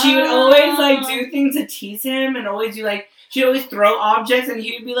because she would always like do things to tease him and always do like she'd always throw objects and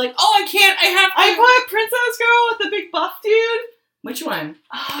he would be like, oh, I can't, I put princess girl with the big buff dude. Which one?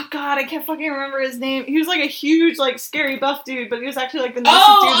 Oh god, I can't fucking remember his name. He was like a huge, like, scary buff dude, but he was actually like the nicest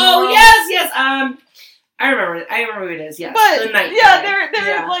dude in the world. Oh, yes. I remember who it is. Yes, but the night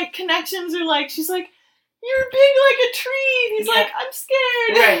their like connections are like she's like, you're big like a tree. And he's like, I'm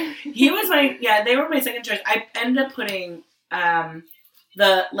scared. Right. He was they were my second choice. I ended up putting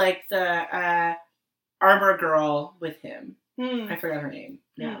the armor girl with him. I forgot her name.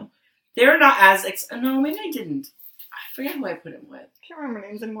 No, they were not as no, maybe I didn't. I forget who I put him with. I can't remember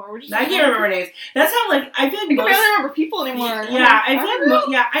names anymore. I can't remember names. That's how, like, I feel like I can barely remember people anymore. Yeah, I feel like,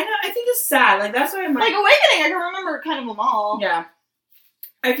 I know, I think it's sad. Like, that's why I'm like... Like, Awakening, I can remember kind of them all. Yeah.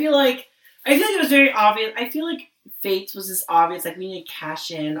 I feel like it was very obvious. I feel like Fates was this obvious, like, we need to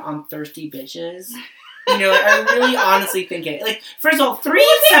cash in on thirsty bitches. You know, I really honestly think it. Like, first of all,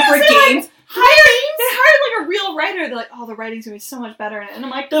 3 separate games... They hired like a real writer. They're like, oh, the writing's gonna be so much better in it. And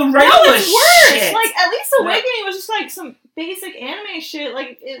I'm like, the writing was worse. Shit. Like, at least Awakening was just like some basic anime shit.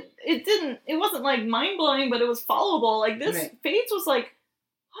 Like, it wasn't like mind blowing, but it was followable. Like this, Fates was like,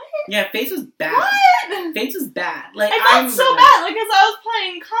 what? Yeah, Fates was bad. What? Fates was bad. Like, I felt so bad. Like, as I was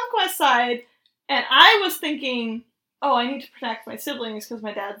playing Conquest side, and I was thinking, oh, I need to protect my siblings because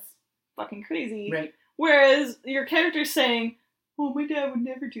my dad's fucking crazy. Right. Whereas your character's saying, oh, my dad would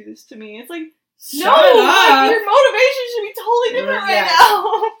never do this to me. It's like, Shut up. Like, your motivation should be totally different right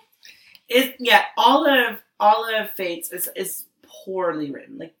now. All of Fates is poorly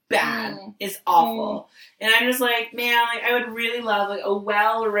written, like bad. It's awful. And I'm just like, man, like I would really love like a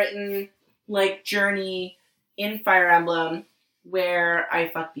well written like journey in Fire Emblem where I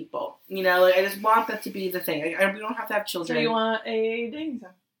fuck people. You know, like I just want that to be the thing. Like, we don't have to have children. So you want a dating sim?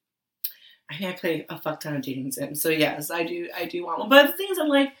 I mean, I play a fuck ton of dating sims, so yes, I do want one. But the thing is, I'm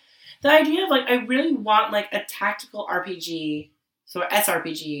like, the idea of like, I really want like a tactical RPG, so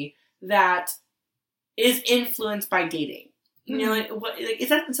SRPG, that is influenced by dating. You know, is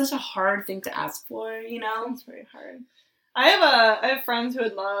that such a hard thing to ask for? You know, it's very hard. I have friends who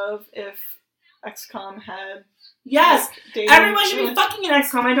would love if XCOM had. Yes, everyone should be fucking in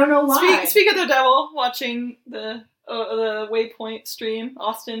XCOM. I don't know why. Speak of the devil, watching the Waypoint stream,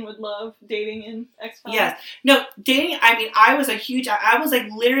 Austin would love dating in XCOM. Yes. No, dating, I mean, I was like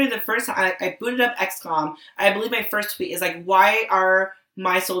literally the first time I booted up XCOM, I believe my first tweet is like, why are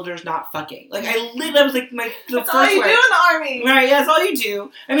my soldiers not fucking? Like, I literally was like, the that's first all you do in the army. Right, yeah, that's all you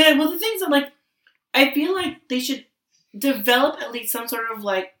do. I mean, well, the things that, like, I feel like they should develop at least some sort of,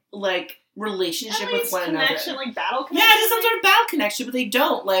 like relationship with one another. Like battle connection? Yeah, just some sort of battle connection, but they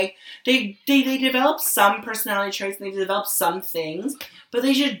don't. Like, they develop some personality traits and they develop some things, but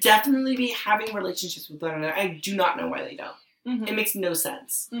they should definitely be having relationships with one another. I do not know why they don't. Mm-hmm. It makes no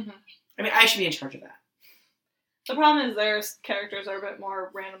sense. Mm-hmm. I mean, I should be in charge of that. The problem is their characters are a bit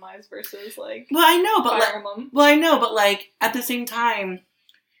more randomized versus, like, Well, I know, but like, at the same time,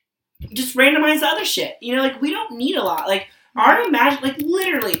 just randomize the other shit. You know, like, we don't need a lot. Like, our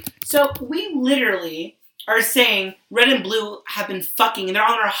literally. So we literally are saying Red and Blue have been fucking and they're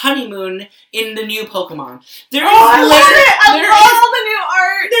on their honeymoon in the new Pokemon. I love the new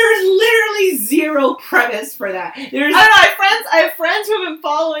art. There's literally zero premise for that. I don't know. I have friends who have been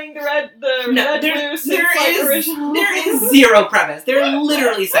following the Red Blue since original. There is zero premise. They're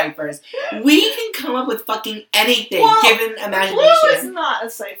literally ciphers. We can come up with fucking anything given imagination. Blue is not a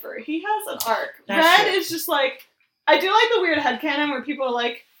cipher. He has an arc. That's Red is just like, I do like the weird headcanon where people are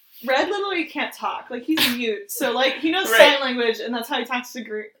like, Red literally can't talk. Like, he's mute. So, like, he knows sign language, and that's how he talks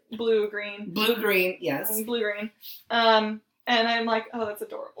to Blue-Green. Blue-Green, yes. Blue-Green. And I'm like, oh, that's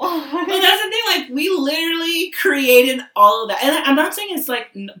adorable. Well, that's the thing. Like, we literally created all of that. And I'm not saying it's, like,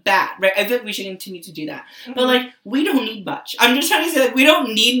 bad, right? I feel like we should continue to do that. Mm-hmm. But, like, we don't need much. I'm just trying to say, like, we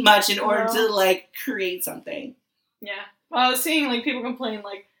don't need much in order to, like, create something. Yeah. Well, I was seeing, like, people complain,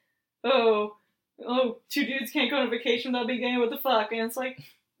 like, oh, two dudes can't go on vacation without being gay, what the fuck? And it's like,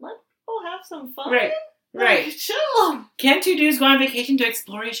 let people have some fun. Right. Like, chill. Can't two dudes go on vacation to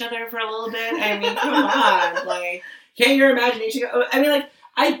explore each other for a little bit? I mean, come on. Like, can't your imagination go? I mean, like,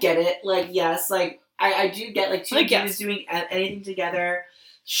 I get it. Like, yes, like, I do get, like, two dudes doing anything together.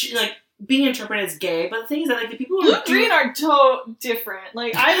 Like, being interpreted as gay, but the thing is that, like, the people who Blue-Green are different.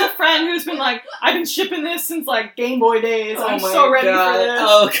 Like, I have a friend who's been like, I've been shipping this since, like, Game Boy days. I'm so ready for this.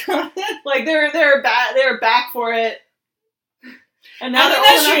 Oh, God. Like, they're back for it. And now they're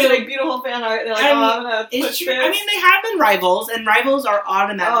old enough to make beautiful fan art. They're like, I'm gonna push this. I mean, they have been rivals, and rivals are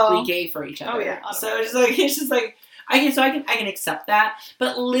automatically gay for each other. Oh, yeah. So it's just like, I can accept that,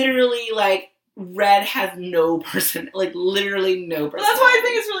 but literally, like, Red has no person, like, literally no person. Well, that's why I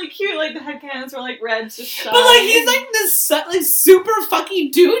think it's really cute. Like, the headcanons were like, Red's just shy. But, like, he's like this like super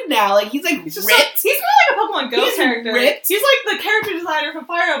fucking dude now. Like, he's like ripped. He's really like a Pokemon Go character. Ripped. He's like the character designer from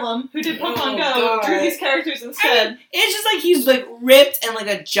Fire Emblem who did Pokemon Go, drew these characters instead. I mean, it's just like he's like ripped and like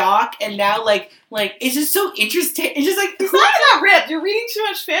a jock, and now like it's just so interesting. It's just like he's not ripped. You're reading too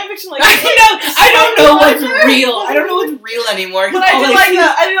much fanfiction. Like, I don't know what's real. I don't know what's real anymore. But I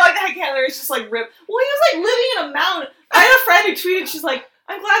do like the headcanon. It's just like ripped. Well, he was like living in a mountain. I had a friend who tweeted, she's like,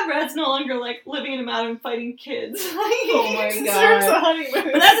 I'm glad Red's no longer like living in a mountain fighting kids. Oh my god!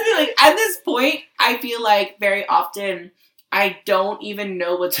 But that's the thing. Like, at this point, I feel like very often I don't even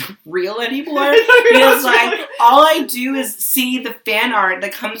know what's real anymore. Because like all I do is see the fan art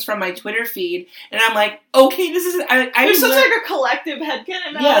that comes from my Twitter feed, and I'm like, okay, this is. There's such like a collective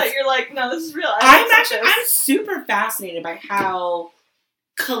headcanon now that you're like, no, this is real. I'm super fascinated by how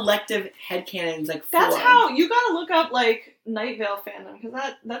collective headcanons like form. That's how you gotta look up like Night Vale fandom,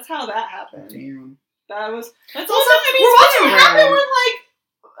 because that's how that happened. Damn. That's also we're watching what happened with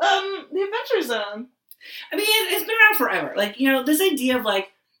like the Adventure Zone. I mean, it's been around forever. Like, you know, this idea of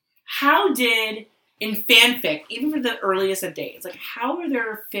like, how did in fanfic, even for the earliest of days, like, how are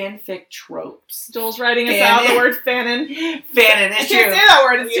there fanfic tropes? Joel's writing us out the word fanon. Fanon, it's true. I can't say that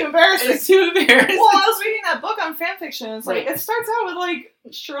word. It's too embarrassing. It's too embarrassing. Well, I was reading that book on fanfiction. It's like it starts out with like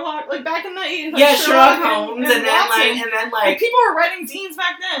Sherlock, like back in the 80s. Like Sherlock Holmes, and then like people were writing zines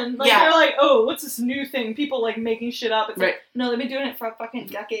back then. Like they're like, oh, what's this new thing? People like making shit up. It's like, no, they've been doing it for a fucking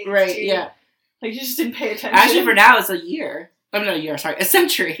decade. Right? Too. Yeah. Like, you just didn't pay attention. Actually, for now, it's a year. Oh, no, a year, sorry. A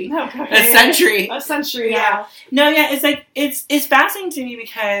century. Okay. A century. A century, yeah. No, yeah, it's like, it's fascinating to me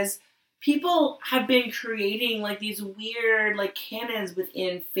because people have been creating, like, these weird, like, canons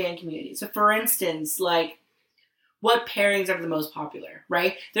within fan communities. So, for instance, like, what pairings are the most popular,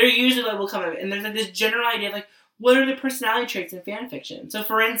 right? They're usually, like, will come up, and there's, like, this general idea of, like, what are the personality traits in fan fiction? So,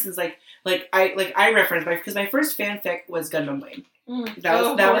 for instance, I reference, because my first fanfic was Gundam Wing.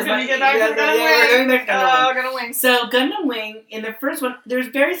 That was my... Get back to Gundam Wing. Gundam Wing. So Gundam Wing, in the first one, there's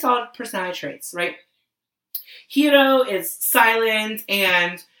very solid personality traits, right? Hiro is silent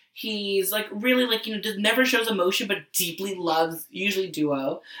and he's like really like, just never shows emotion but deeply loves usually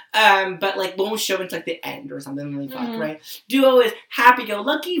Duo. But like won't show until like the end or something really fucked, right? Duo is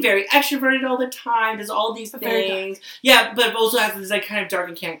happy-go-lucky, very extroverted all the time, does all these things. Yeah, but also has this like kind of dark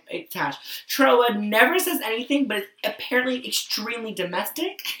and can't attach. Troa never says anything, but is apparently extremely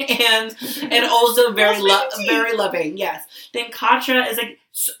domestic and also very loving. Yes. Then Katra is like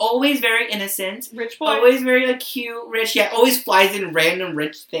always very innocent. Rich boy. Always very like cute, rich. Yeah, always flies in random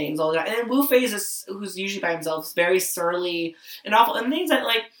rich things all the time. And then Wu Fei is who's usually by himself, is very surly and awful. And things that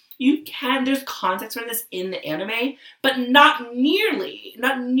like there's context for this in the anime, but not nearly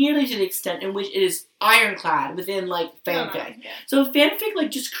to the extent in which it is ironclad within like fanfic. Yeah. So fanfic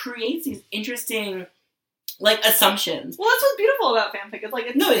like just creates these interesting like assumptions. Well, that's what's beautiful about fanfic. It's like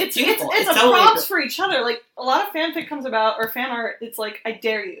it's beautiful. It's a totally props for each other. Like a lot of fanfic comes about or fan art. It's like I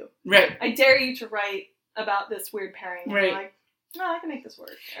dare you. Right. I dare you to write about this weird pairing. And you're like, no, I can make this work.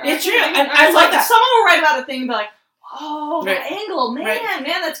 Or it's true. And I love that. Someone will write about a thing and be like, oh, that angle, man,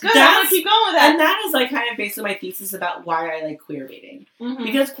 that's good. I'm gonna keep going with that. And that is like kind of basically my thesis about why I like queer baiting. Mm-hmm.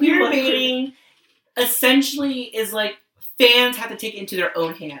 Because queer baiting essentially is like fans have to take it into their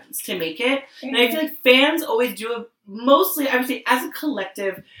own hands to make it. Mm-hmm. And I feel like fans always do mostly, I would say, as a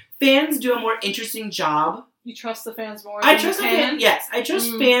collective, fans do a more interesting job. You trust the fans more? I trust the fans. Yes, I trust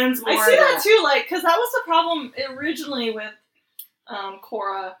fans more. I see that too, like, because that was the problem originally with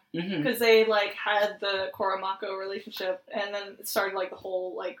Korra, because they like had the Korra Mako relationship, and then it started like the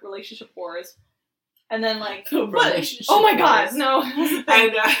whole like relationship wars. And then, like, oh my god, no. I know. and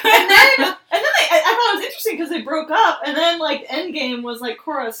then I thought it was interesting because they broke up, and then, like, Endgame was, like,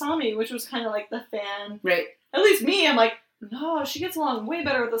 Korra Asami, which was kind of, like, the fan. Right. At least me, I'm like, no, she gets along way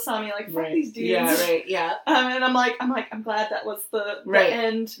better with Asami, like, fuck these dudes. Yeah, right, yeah. And I'm glad that was the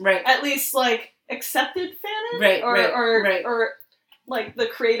end. Right. At least, like, accepted fanon. Right, or, like, the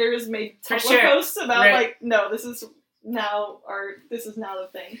creators made Tumblr posts about, like, no, this is now the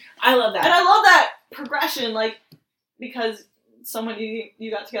thing. I love that. And I love that progression, like, because someone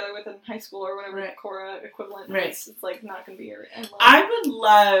you got together with in high school or whatever Korra equivalent is, it's like not gonna be your end. I would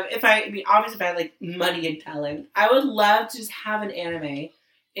love obviously if I had like money and talent, I would love to just have an anime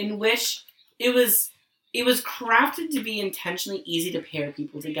in which it was crafted to be intentionally easy to pair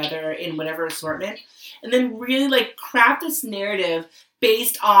people together in whatever assortment, and then really like craft this narrative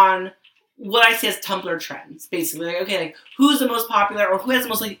based on what I see as Tumblr trends, basically. Like, okay, like, who's the most popular, or who has the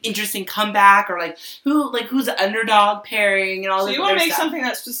most, like, interesting comeback, or, like, who's the underdog pairing, and all this stuff. So you want to make something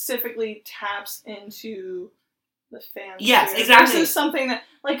that specifically taps into the fan Yes, exactly. Versus something that,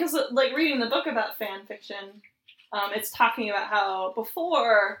 like, because, like, reading the book about fan fiction, it's talking about how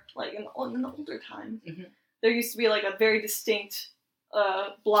before, like, in the older time, there used to be, like, a very distinct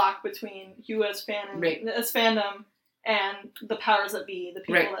block between you as fan and as fandom, and the powers that be, the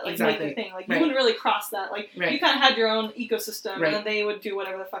people that like make the thing. Like you wouldn't really cross that. Like you kind of had your own ecosystem, and then they would do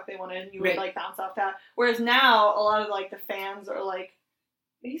whatever the fuck they wanted, and you would like bounce off that. Whereas now, a lot of like the fans are like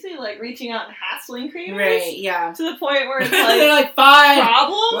basically like reaching out and hassling creators, to the point where it's like they're like, fine,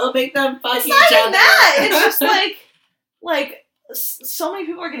 problem. We'll make them fuck each other. It's not even that. It's just like so many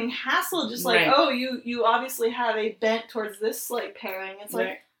people are getting hassled. Just like, oh, you obviously have a bent towards this like pairing. It's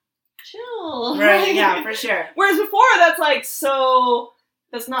like. Chill. Right, yeah, for sure. Whereas before, that's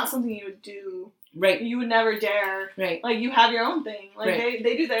not something you would do. Right. You would never dare. Right. Like, you have your own thing. Like,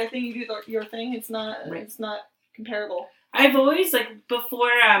 they do their thing, you do your thing. It's not comparable. I've always, like, before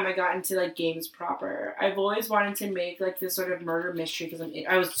I got into, like, games proper, I've always wanted to make, like, this sort of murder mystery, because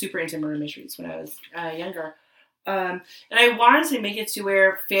I was super into murder mysteries when I was younger. And I wanted to make it to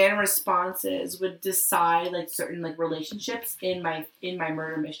where fan responses would decide like certain like relationships in my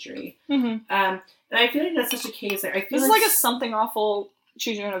murder mystery. And I feel like that's such a case. Like I feel this is like a something awful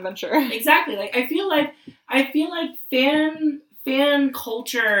choose your own adventure. Exactly. Like I feel like fan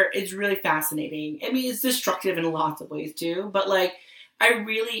culture is really fascinating. I mean, it's destructive in lots of ways too. But like I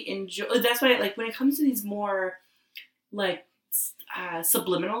really enjoy. That's why like when it comes to these more like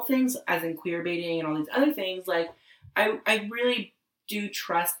subliminal things, as in queer baiting and all these other things, like I really do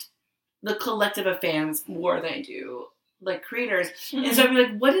trust the collective of fans more than I do like creators. And so I'm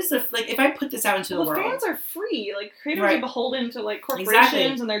like, what is the like if I put this out into the world? Fans are free. Like creators are beholden to like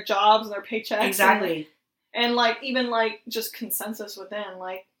corporations and their jobs and their paychecks. Exactly. And like even like just consensus within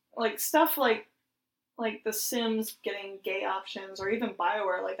like stuff like The Sims getting gay options, or even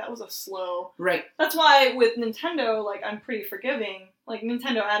BioWare, like, that was a slow... Right. That's why with Nintendo, like, I'm pretty forgiving. Like,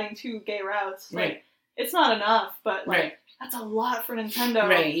 Nintendo adding 2 gay routes. Right. Like, it's not enough, but like that's a lot for Nintendo.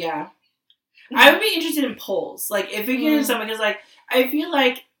 Right, yeah. I would be interested in polls. Like, if we get into something, because, like, I feel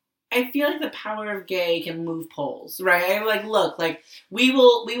like the power of gay can move polls, right? I'm like, look, like, we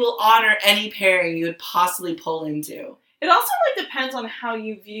will honor any pairing you would possibly pull into. It also, like, depends on how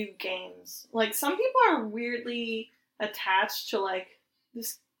you view games. Like, some people are weirdly attached to, like,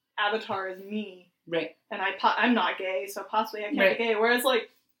 this avatar is me. Right. And I'm not gay, so possibly I can't be gay. Whereas, like,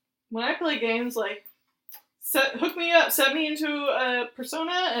 when I play games, like, hook me up, set me into a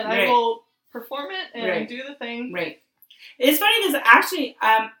persona, and I will perform it and do the thing. Right. It's funny because actually,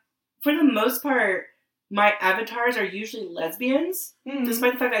 for the most part, my avatars are usually lesbians,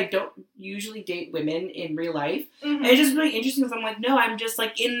 despite the fact that I don't usually date women in real life. And it's just really interesting because I'm like, no, I'm just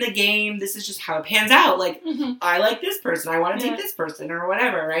like in the game. This is just how it pans out. Like, I like this person. I want to take this person or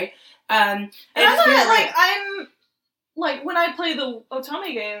whatever, right? And that's why, like, I'm like when I play the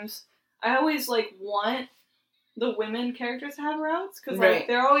Otome games, I always like want the women characters to have routes because like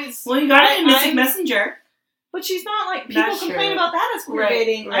they're always you got it in Mystic Messenger, but she's not like people complain about that as queer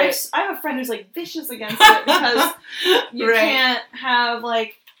dating. I have a friend who's like vicious against it because you can't have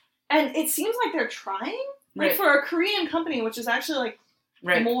like, and it seems like they're trying like for a Korean company, which is actually like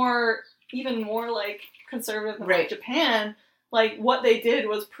even more like conservative than like Japan. Like what they did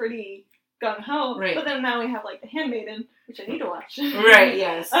was pretty gung ho, but then now we have like The Handmaiden, which I need to watch.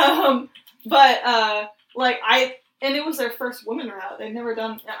 Yes. Like, and it was their first woman route. They'd never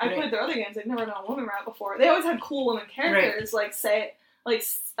done, I played their other games, they'd never done a woman route before. They always had cool women characters, like,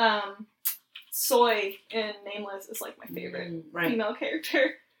 Soy in Nameless is, like, my favorite female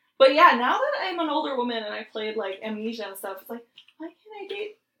character. But yeah, now that I'm an older woman and I played, like, Amnesia and stuff, it's like, why can't I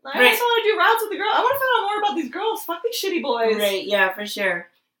date, I just want to do routes with the girl. I want to find out more about these girls. Fuck these shitty boys. Right, yeah, for sure.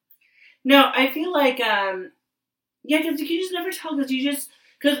 No, I feel like, because you can just never tell, because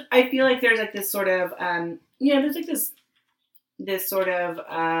I feel like there's, like, this sort of, there's, like, this sort of,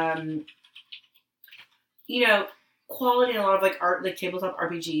 quality in a lot of, like, art, like, tabletop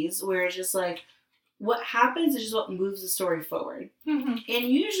RPGs, where it's just, like, what happens is just what moves the story forward. And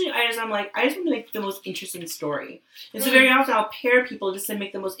usually, I just want to make the most interesting story. And so very often, I'll pair people just to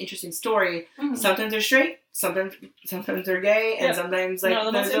make the most interesting story. Sometimes they're straight, sometimes they're gay, and sometimes, like... No,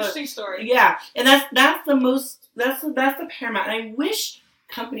 the most interesting story. Yeah, and that's the paramount. And I wish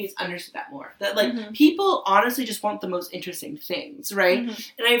companies understood that more. That, like, people honestly just want the most interesting things, right?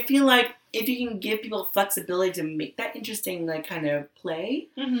 And I feel like if you can give people flexibility to make that interesting, like, kind of play,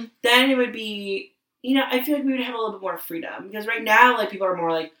 then it would be, I feel like we would have a little bit more freedom. Because right now, like, people are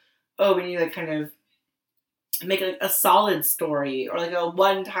more like, oh, we need to, like, kind of make, like, a solid story or, like, a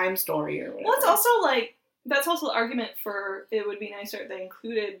one-time story or whatever. Well, it's also, like, that's also the argument for it would be nicer if they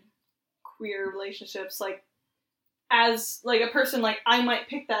included queer relationships, like, as, like, a person, like, I might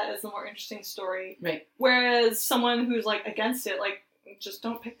pick that as the more interesting story. Right. Whereas someone who's, like, against it, like, just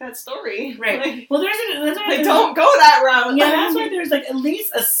don't pick that story. Right. Like, well, don't go that route. Yeah, that's why there's, like, at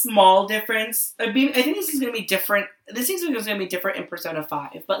least a small difference. I think this is going to be different. This seems like it's going to be different in Persona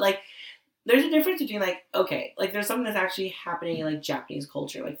 5. But, like, there's a difference between, like, okay, like, there's something that's actually happening in, like, Japanese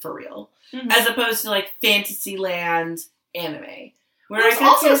culture, like, for real. As opposed to, like, Fantasyland anime. Whereas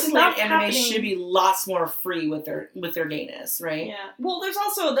also stuff anime should be lots more free with their gayness, right? Yeah. Well, there's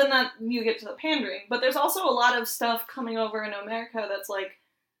also, then that you get to the pandering, but there's also a lot of stuff coming over in America that's like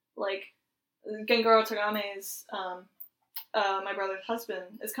Gengaro Tagame's My Brother's Husband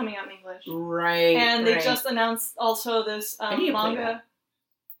is coming out in English. Right. And they just announced also this manga.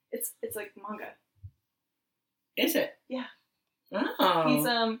 It's like manga. Is it? Yeah.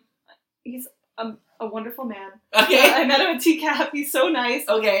 Oh. He's a wonderful man. Okay. I met him at TCAP. He's so nice.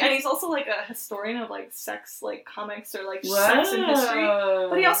 Okay. And he's also like a historian of like sex, like comics or like sex and history.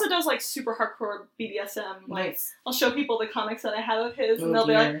 But he also does like super hardcore BDSM. Like I'll show people the comics that I have of his, and they'll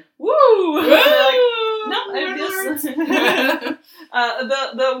be like, "Woo!" And they're like, "No, I just."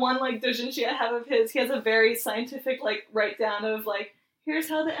 The one like doujinshi I have of his, he has a very scientific like write down of like, here's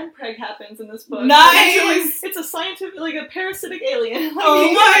how the MPreg happens in this book. Nice! It's a scientific, like a parasitic alien. Like,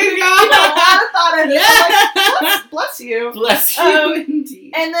 oh my god! A lot of thought into it. Like, bless you. Bless you,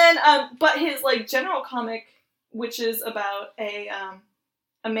 indeed. And then, but his like general comic, which is about a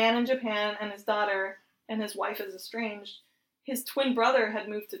man in Japan and his daughter, and his wife is estranged. His twin brother had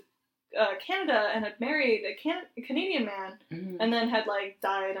moved to Canada and had married a Canadian man, and then had like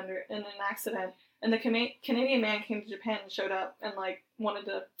died in an accident. And the Canadian man came to Japan and showed up and, like, wanted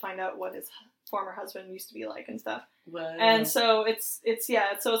to find out what his former husband used to be like and stuff. Wow. And so it's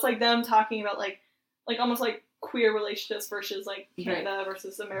like them talking about, like almost, like, queer relationships versus, like, Canada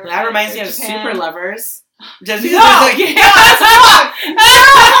versus America. That reminds me of Super Lovers. Just because how dare you!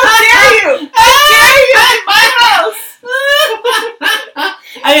 How dare are you in my house?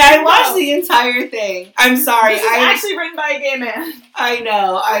 I watched the entire thing. I'm sorry. This is actually written by a gay man. I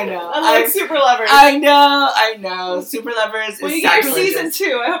know. Unlike Super Lovers. I know. Super Lovers is you get your season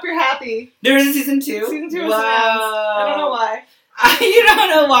 2. I hope you're happy. There is a season 2? Season 2 is announced. I don't know why. You don't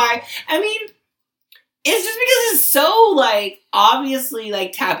know why. I mean, it's just because it's so, like, obviously,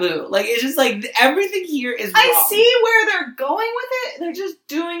 like, taboo. Like, it's just, like, everything here is wrong. I see where they're going with it. They're just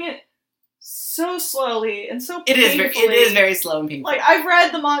doing it so slowly and so painfully. It is very slow and painful. Like, I've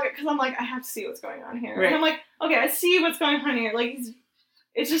read the manga because I'm like, I have to see what's going on here. Right. And I'm like, okay, I see what's going on here. Like,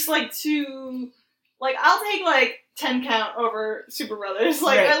 it's just, like, too... Like, I'll take, like, 10 count over Super Brothers.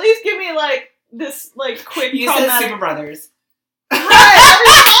 Like, at least give me, like, this, like, quick You said Super Brothers. Hi,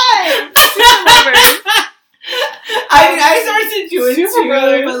 every time! Super Lovers. I mean, I started doing Super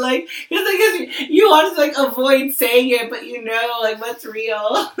Brothers. but, like, because you want to, like, avoid saying it, but you know, like, what's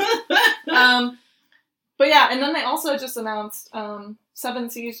real. But yeah, and then they also just announced, Seven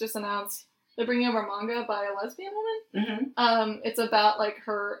Seas just announced they're bringing over manga by a lesbian woman. Mm-hmm. It's about, like,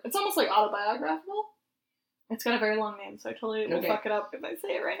 it's almost, like, autobiographical. It's got a very long name, so I totally will fuck it up if I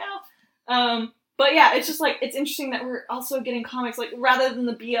say it right now. But yeah, it's just, like, it's interesting that we're also getting comics, like, rather than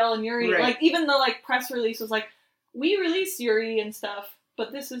the BL and Yuri. Right. Like, even the, like, press release was like, we released Yuri and stuff,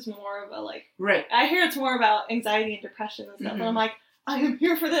 but this is more of a, like... Right. I hear it's more about anxiety and depression and stuff, and I'm like, I am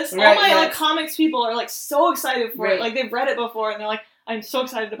here for this. Right, All my, like, comics people are, like, so excited for it. Right. Like, they've read it before, and they're like, I'm so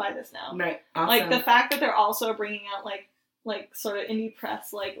excited to buy this now. Right. Awesome. Like, the fact that they're also bringing out, like sort of indie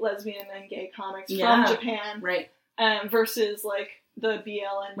press, like, lesbian and gay comics from Japan. Right. Versus, like, the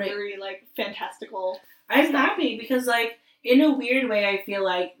BL and Yuri, like, fantastical... I'm happy because, like, in a weird way, I feel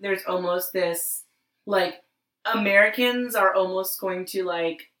like there's almost this, like, Americans are almost going to,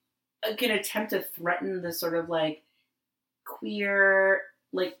 like, can attempt to threaten this sort of, like, queer,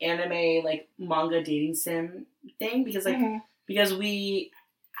 like, anime, like, manga dating sim thing because, like, because we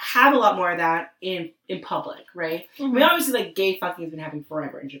have a lot more of that in public, right? Mm-hmm. I mean, obviously, like, gay fucking has been happening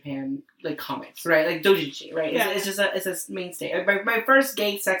forever in Japan, like, comics, right? Like, doujinshi, right? Yeah. It's just a mainstay. My first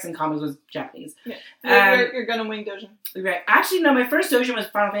gay sex in comics was Japanese. Yeah. You're gonna wing doujin. Right. Actually, no, my first doujin was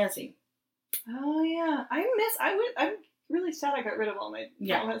Final Fantasy. Oh, yeah. I'm really sad I got rid of all my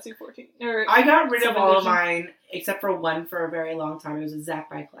Final Fantasy 14. I got rid of all of mine, except for one for a very long time. It was a Zack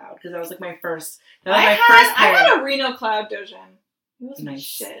by Cloud, because that was, like, my first... I had a Reno Cloud doujin. It was nice.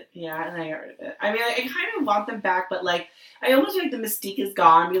 Shit. Yeah, and I got rid of it. I mean, I kind of want them back, but, like, I almost feel like the mystique is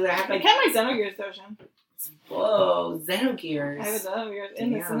gone because I have, like... I kept my Xenogears doujin. Whoa, Xenogears. I have a Xenogears.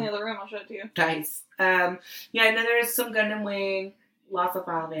 It's in the other room. I'll show it to you. Nice. Yeah, and then there's some Gundam Wing, lots of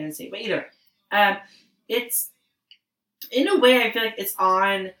Final Fantasy. But either it's... In a way, I feel like it's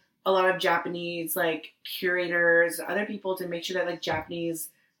on a lot of Japanese, like, curators, other people to make sure that, like, Japanese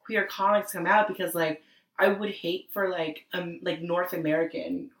queer comics come out because, like, I would hate for, like North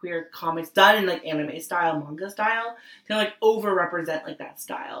American queer comics done in, like, anime style, manga style, to, like, over-represent, like, that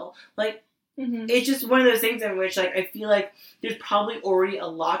style. Like, it's just one of those things in which, like, I feel like there's probably already a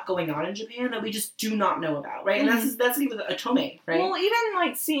lot going on in Japan that we just do not know about, right? And that's even with Otome, right? Well, even,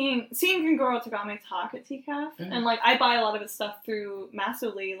 like, seeing Kengoro Tagame talk at TCAF, and, like, I buy a lot of his stuff through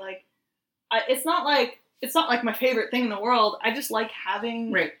Massively, like, it's not like my favorite thing in the world. I just like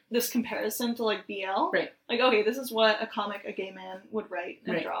having this comparison to, like, BL. Right. Like, okay, this is what a comic a gay man would write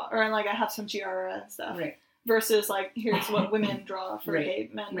and draw. Or, like, I have some Giara and stuff. Right. Versus, like, here's what women draw for gay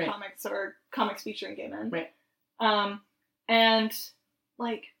men comics or comics featuring gay men. Right. And,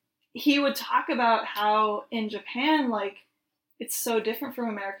 like, he would talk about how in Japan, like, it's so different from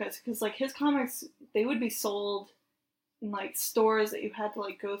America because, like, his comics, they would be sold in, like, stores that you had to,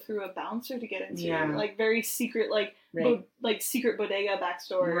 like, go through a bouncer to get into. Yeah. Like, very secret, like, secret bodega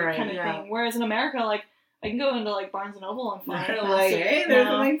backstory kind of thing. Whereas in America, like, I can go into, like, Barnes & Noble and find like, hey, there's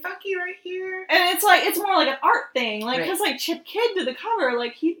a, like, fucky right here. And it's, like, it's more like an art thing. Like, because, like, Chip Kidd did the cover.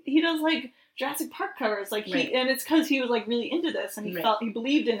 Like, he does, like, Jurassic Park covers. Like, and it's because he was, like, really into this and he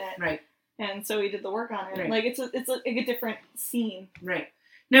believed in it. Right. And so he did the work on it. Like, it's like a different scene. Right.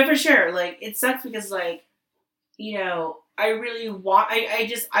 No, for sure. Like, it sucks because, like, you know, I really want...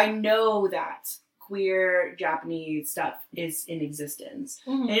 I know that queer Japanese stuff is in existence.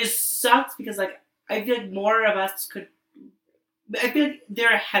 Mm-hmm. And it just sucks because, like, I feel like more of us could... I feel like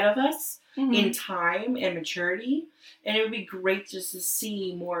they're ahead of us in time and maturity. And it would be great just to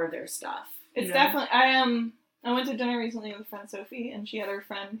see more of their stuff. It's definitely... I went to dinner recently with a friend, Sophie, and she had her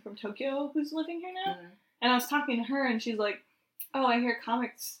friend from Tokyo who's living here now. Mm-hmm. And I was talking to her, and she's like, oh, I hear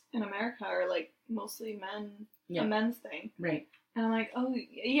comics in America are, like, mostly a men's thing. Right. And I'm like, oh,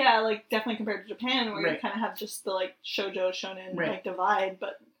 yeah, like, definitely compared to Japan, where you kind of have just the, like, shoujo, shonen, like, divide,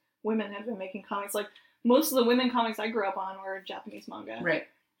 but women have been making comics. Like, most of the women comics I grew up on were Japanese manga. Right.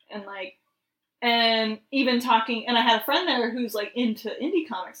 And, like, and even talking, and I had a friend there who's, like, into indie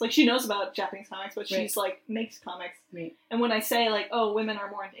comics. Like, she knows about Japanese comics, but she's, like, makes comics. Right. And when I say, like, oh, women are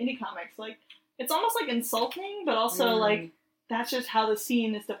more into indie comics, like, it's almost, like, insulting, but also, like, that's just how the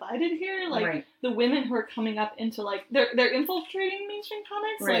scene is divided here. Like, the women who are coming up into, like, they're infiltrating mainstream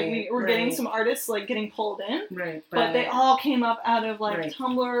comics. Right. Like, we're getting some artists, like, getting pulled in. Right. But they all came up out of, like,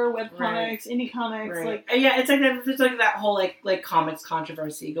 Tumblr, webcomics, indie comics. Like, yeah, it's like that, there's, like, that whole, like comics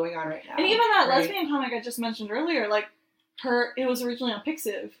controversy going on right now. And even that lesbian comic I just mentioned earlier, like, it was originally on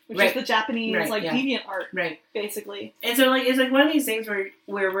Pixiv, which is the Japanese, like, deviant art, basically. And so, like, it's, like, one of these things where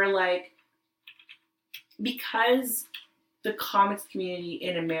we're, like, because the comics community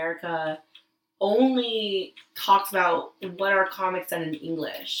in America only talks about what are comics done in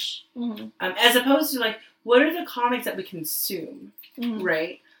English, as opposed to, like, what are the comics that we consume,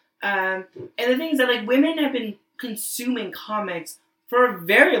 right? And the thing is that, like, women have been consuming comics for a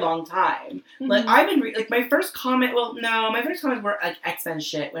very long time. Like, I've been my first comics were, like, X-Men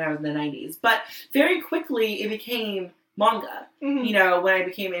shit when I was in the 90s, but very quickly it became manga, you know, when I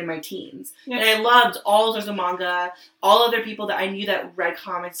became in my teens. And I loved all sorts of manga. All other people that I knew that read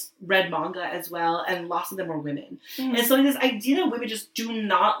comics read manga as well, and lots of them were women. And so, like, this idea that women just do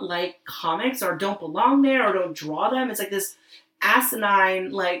not like comics or don't belong there or don't draw them, it's like this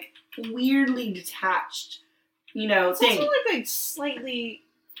asinine, like, weirdly detached, you know, thing. It's also,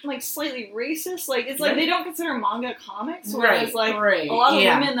 like, slightly racist. Like, it's like they don't consider manga comics, whereas, like, a lot of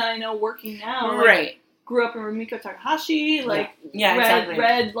women that I know working now, like, grew up in Rumiko Takahashi, like,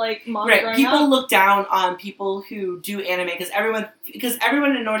 read like, manga People look down on people who do anime because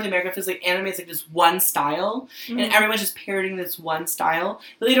everyone in North America feels like anime is, like, this one style, and everyone's just parroting this one style,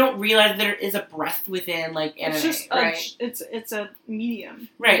 but they don't realize that there is a breadth within, like, anime, it's just it's a medium.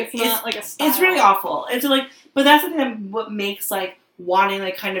 Like, it's not, like, a style. It's really awful. And so, like, but that's the thing that what makes, like, wanting,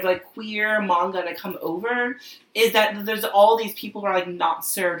 like, kind of, like, queer manga to come over is that there's all these people who are, like, not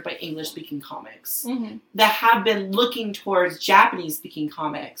served by English-speaking comics that have been looking towards Japanese-speaking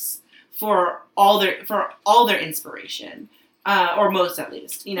comics for all their inspiration, or most at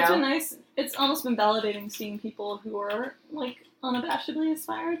least, you know. It's been nice. It's almost been validating seeing people who are, like, unabashedly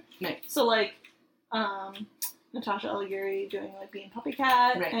inspired. Right. So, like, Natasha Allighieri doing, like, Being Puppy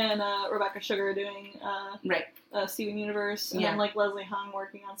Cat, and Rebecca Sugar doing Steven Universe, and then, like, Leslie Hung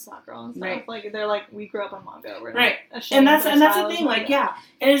working on Snot Girl and stuff. Like, they're like, we grew up on manga. We're not ashamed, and that's the thing. Like, and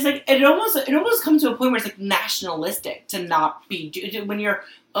it's like it almost comes to a point where it's, like, nationalistic to not be when you're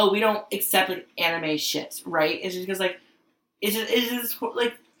we don't accept, like, anime shit, right? It's just because, like, it's just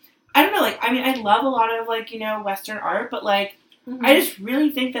like, I don't know. Like, I mean, I love a lot of, like, you know, Western art, but, like, I just really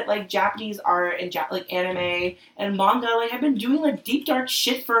think that, like, Japanese art and like, anime and manga, like, have been doing, like, deep dark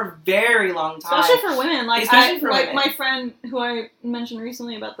shit for a very long time. Especially for women. Like, women. My friend who I mentioned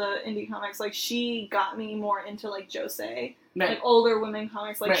recently about the indie comics, like, she got me more into, like, josei, like, older women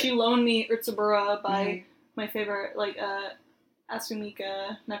comics. Like, she loaned me Utsubura by my favorite, like,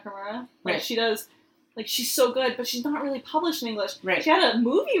 Asumika Nakamura. Like, she does. Like, she's so good, but she's not really published in English. She had a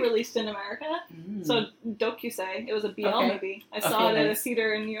movie released in America. So, Dokusei. It was a BL movie. I saw it at a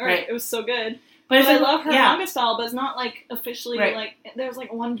theater in New York. It was so good. But I love her manga style, but it's not, like, officially, like, there's,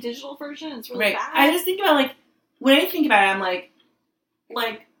 like, one digital version. It's really bad. I just think about, like, when I think about it, I'm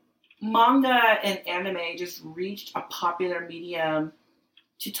like, manga and anime just reached a popular medium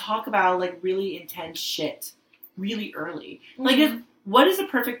to talk about, like, really intense shit really early. Like, what is a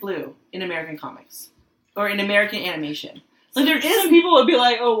perfect blue in American comics? Or in American animation? Like, there is... Some people would be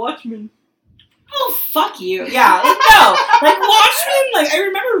like, oh, Watchmen. Oh, fuck you. Yeah, like, no. Like, Watchmen, like, I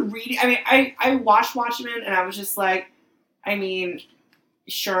remember reading... I mean, I watched Watchmen, and I was just like, I mean,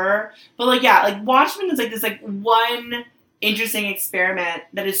 sure. But, like, yeah, like, Watchmen is, like, this, like, one interesting experiment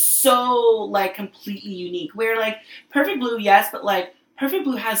that is so, like, completely unique. Where, like, Perfect Blue, yes, but, like, Perfect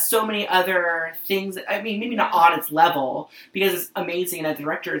Blue has so many other things. I mean, maybe not on its level because it's amazing and the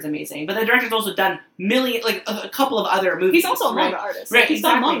director is amazing, but the director's also done a couple of other movies. He's also a manga artist. Right, he's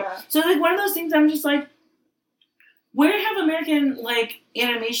done manga. So, like, one of those things I'm just like, where have American, like,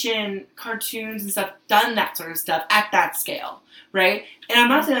 animation cartoons and stuff done that sort of stuff at that scale, right? And I'm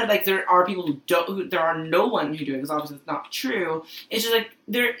not saying that, like, there are people there are no one who do it, because obviously it's not true. It's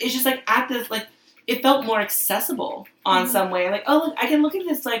just like at this, like, it felt more accessible on some way. Like, oh, look, I can look at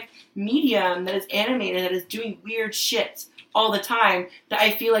this, like, medium that is animated, that is doing weird shit all the time, that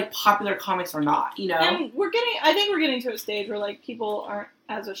I feel like popular comics are not, you know? And I think we're getting to a stage where, like, people aren't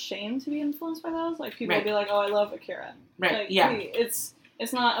as ashamed to be influenced by those. Like, people will be like, oh, I love Akira. Right, like, yeah. It's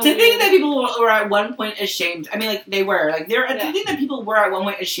It's not to think that people were at one point ashamed. I mean, like, they were. Like, to think that people were at one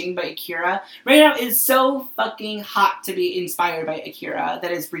point ashamed by Akira right now is so fucking hot to be inspired by Akira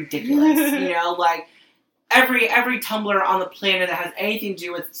that is ridiculous. You know, like, every Tumblr on the planet that has anything to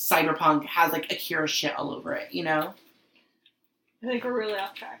do with cyberpunk has, like, Akira shit all over it, you know? I think we're really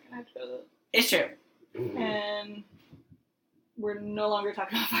off track, and I have to go to It's true. And we're no longer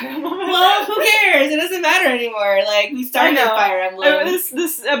talking about Fire Emblem. Well, who cares? It doesn't matter anymore. Like, we started with Fire Emblem.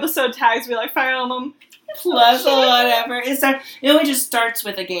 This episode tags me like Fire Emblem plus whatever. It only just starts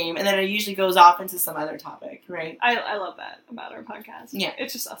with a game, and then it usually goes off into some other topic, right? I love that about our podcast. Yeah.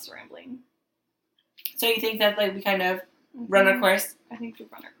 It's just us rambling. So you think that, like, we kind of run our course? I think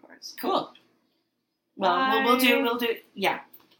we've run our course. Cool. Well, we'll do, yeah.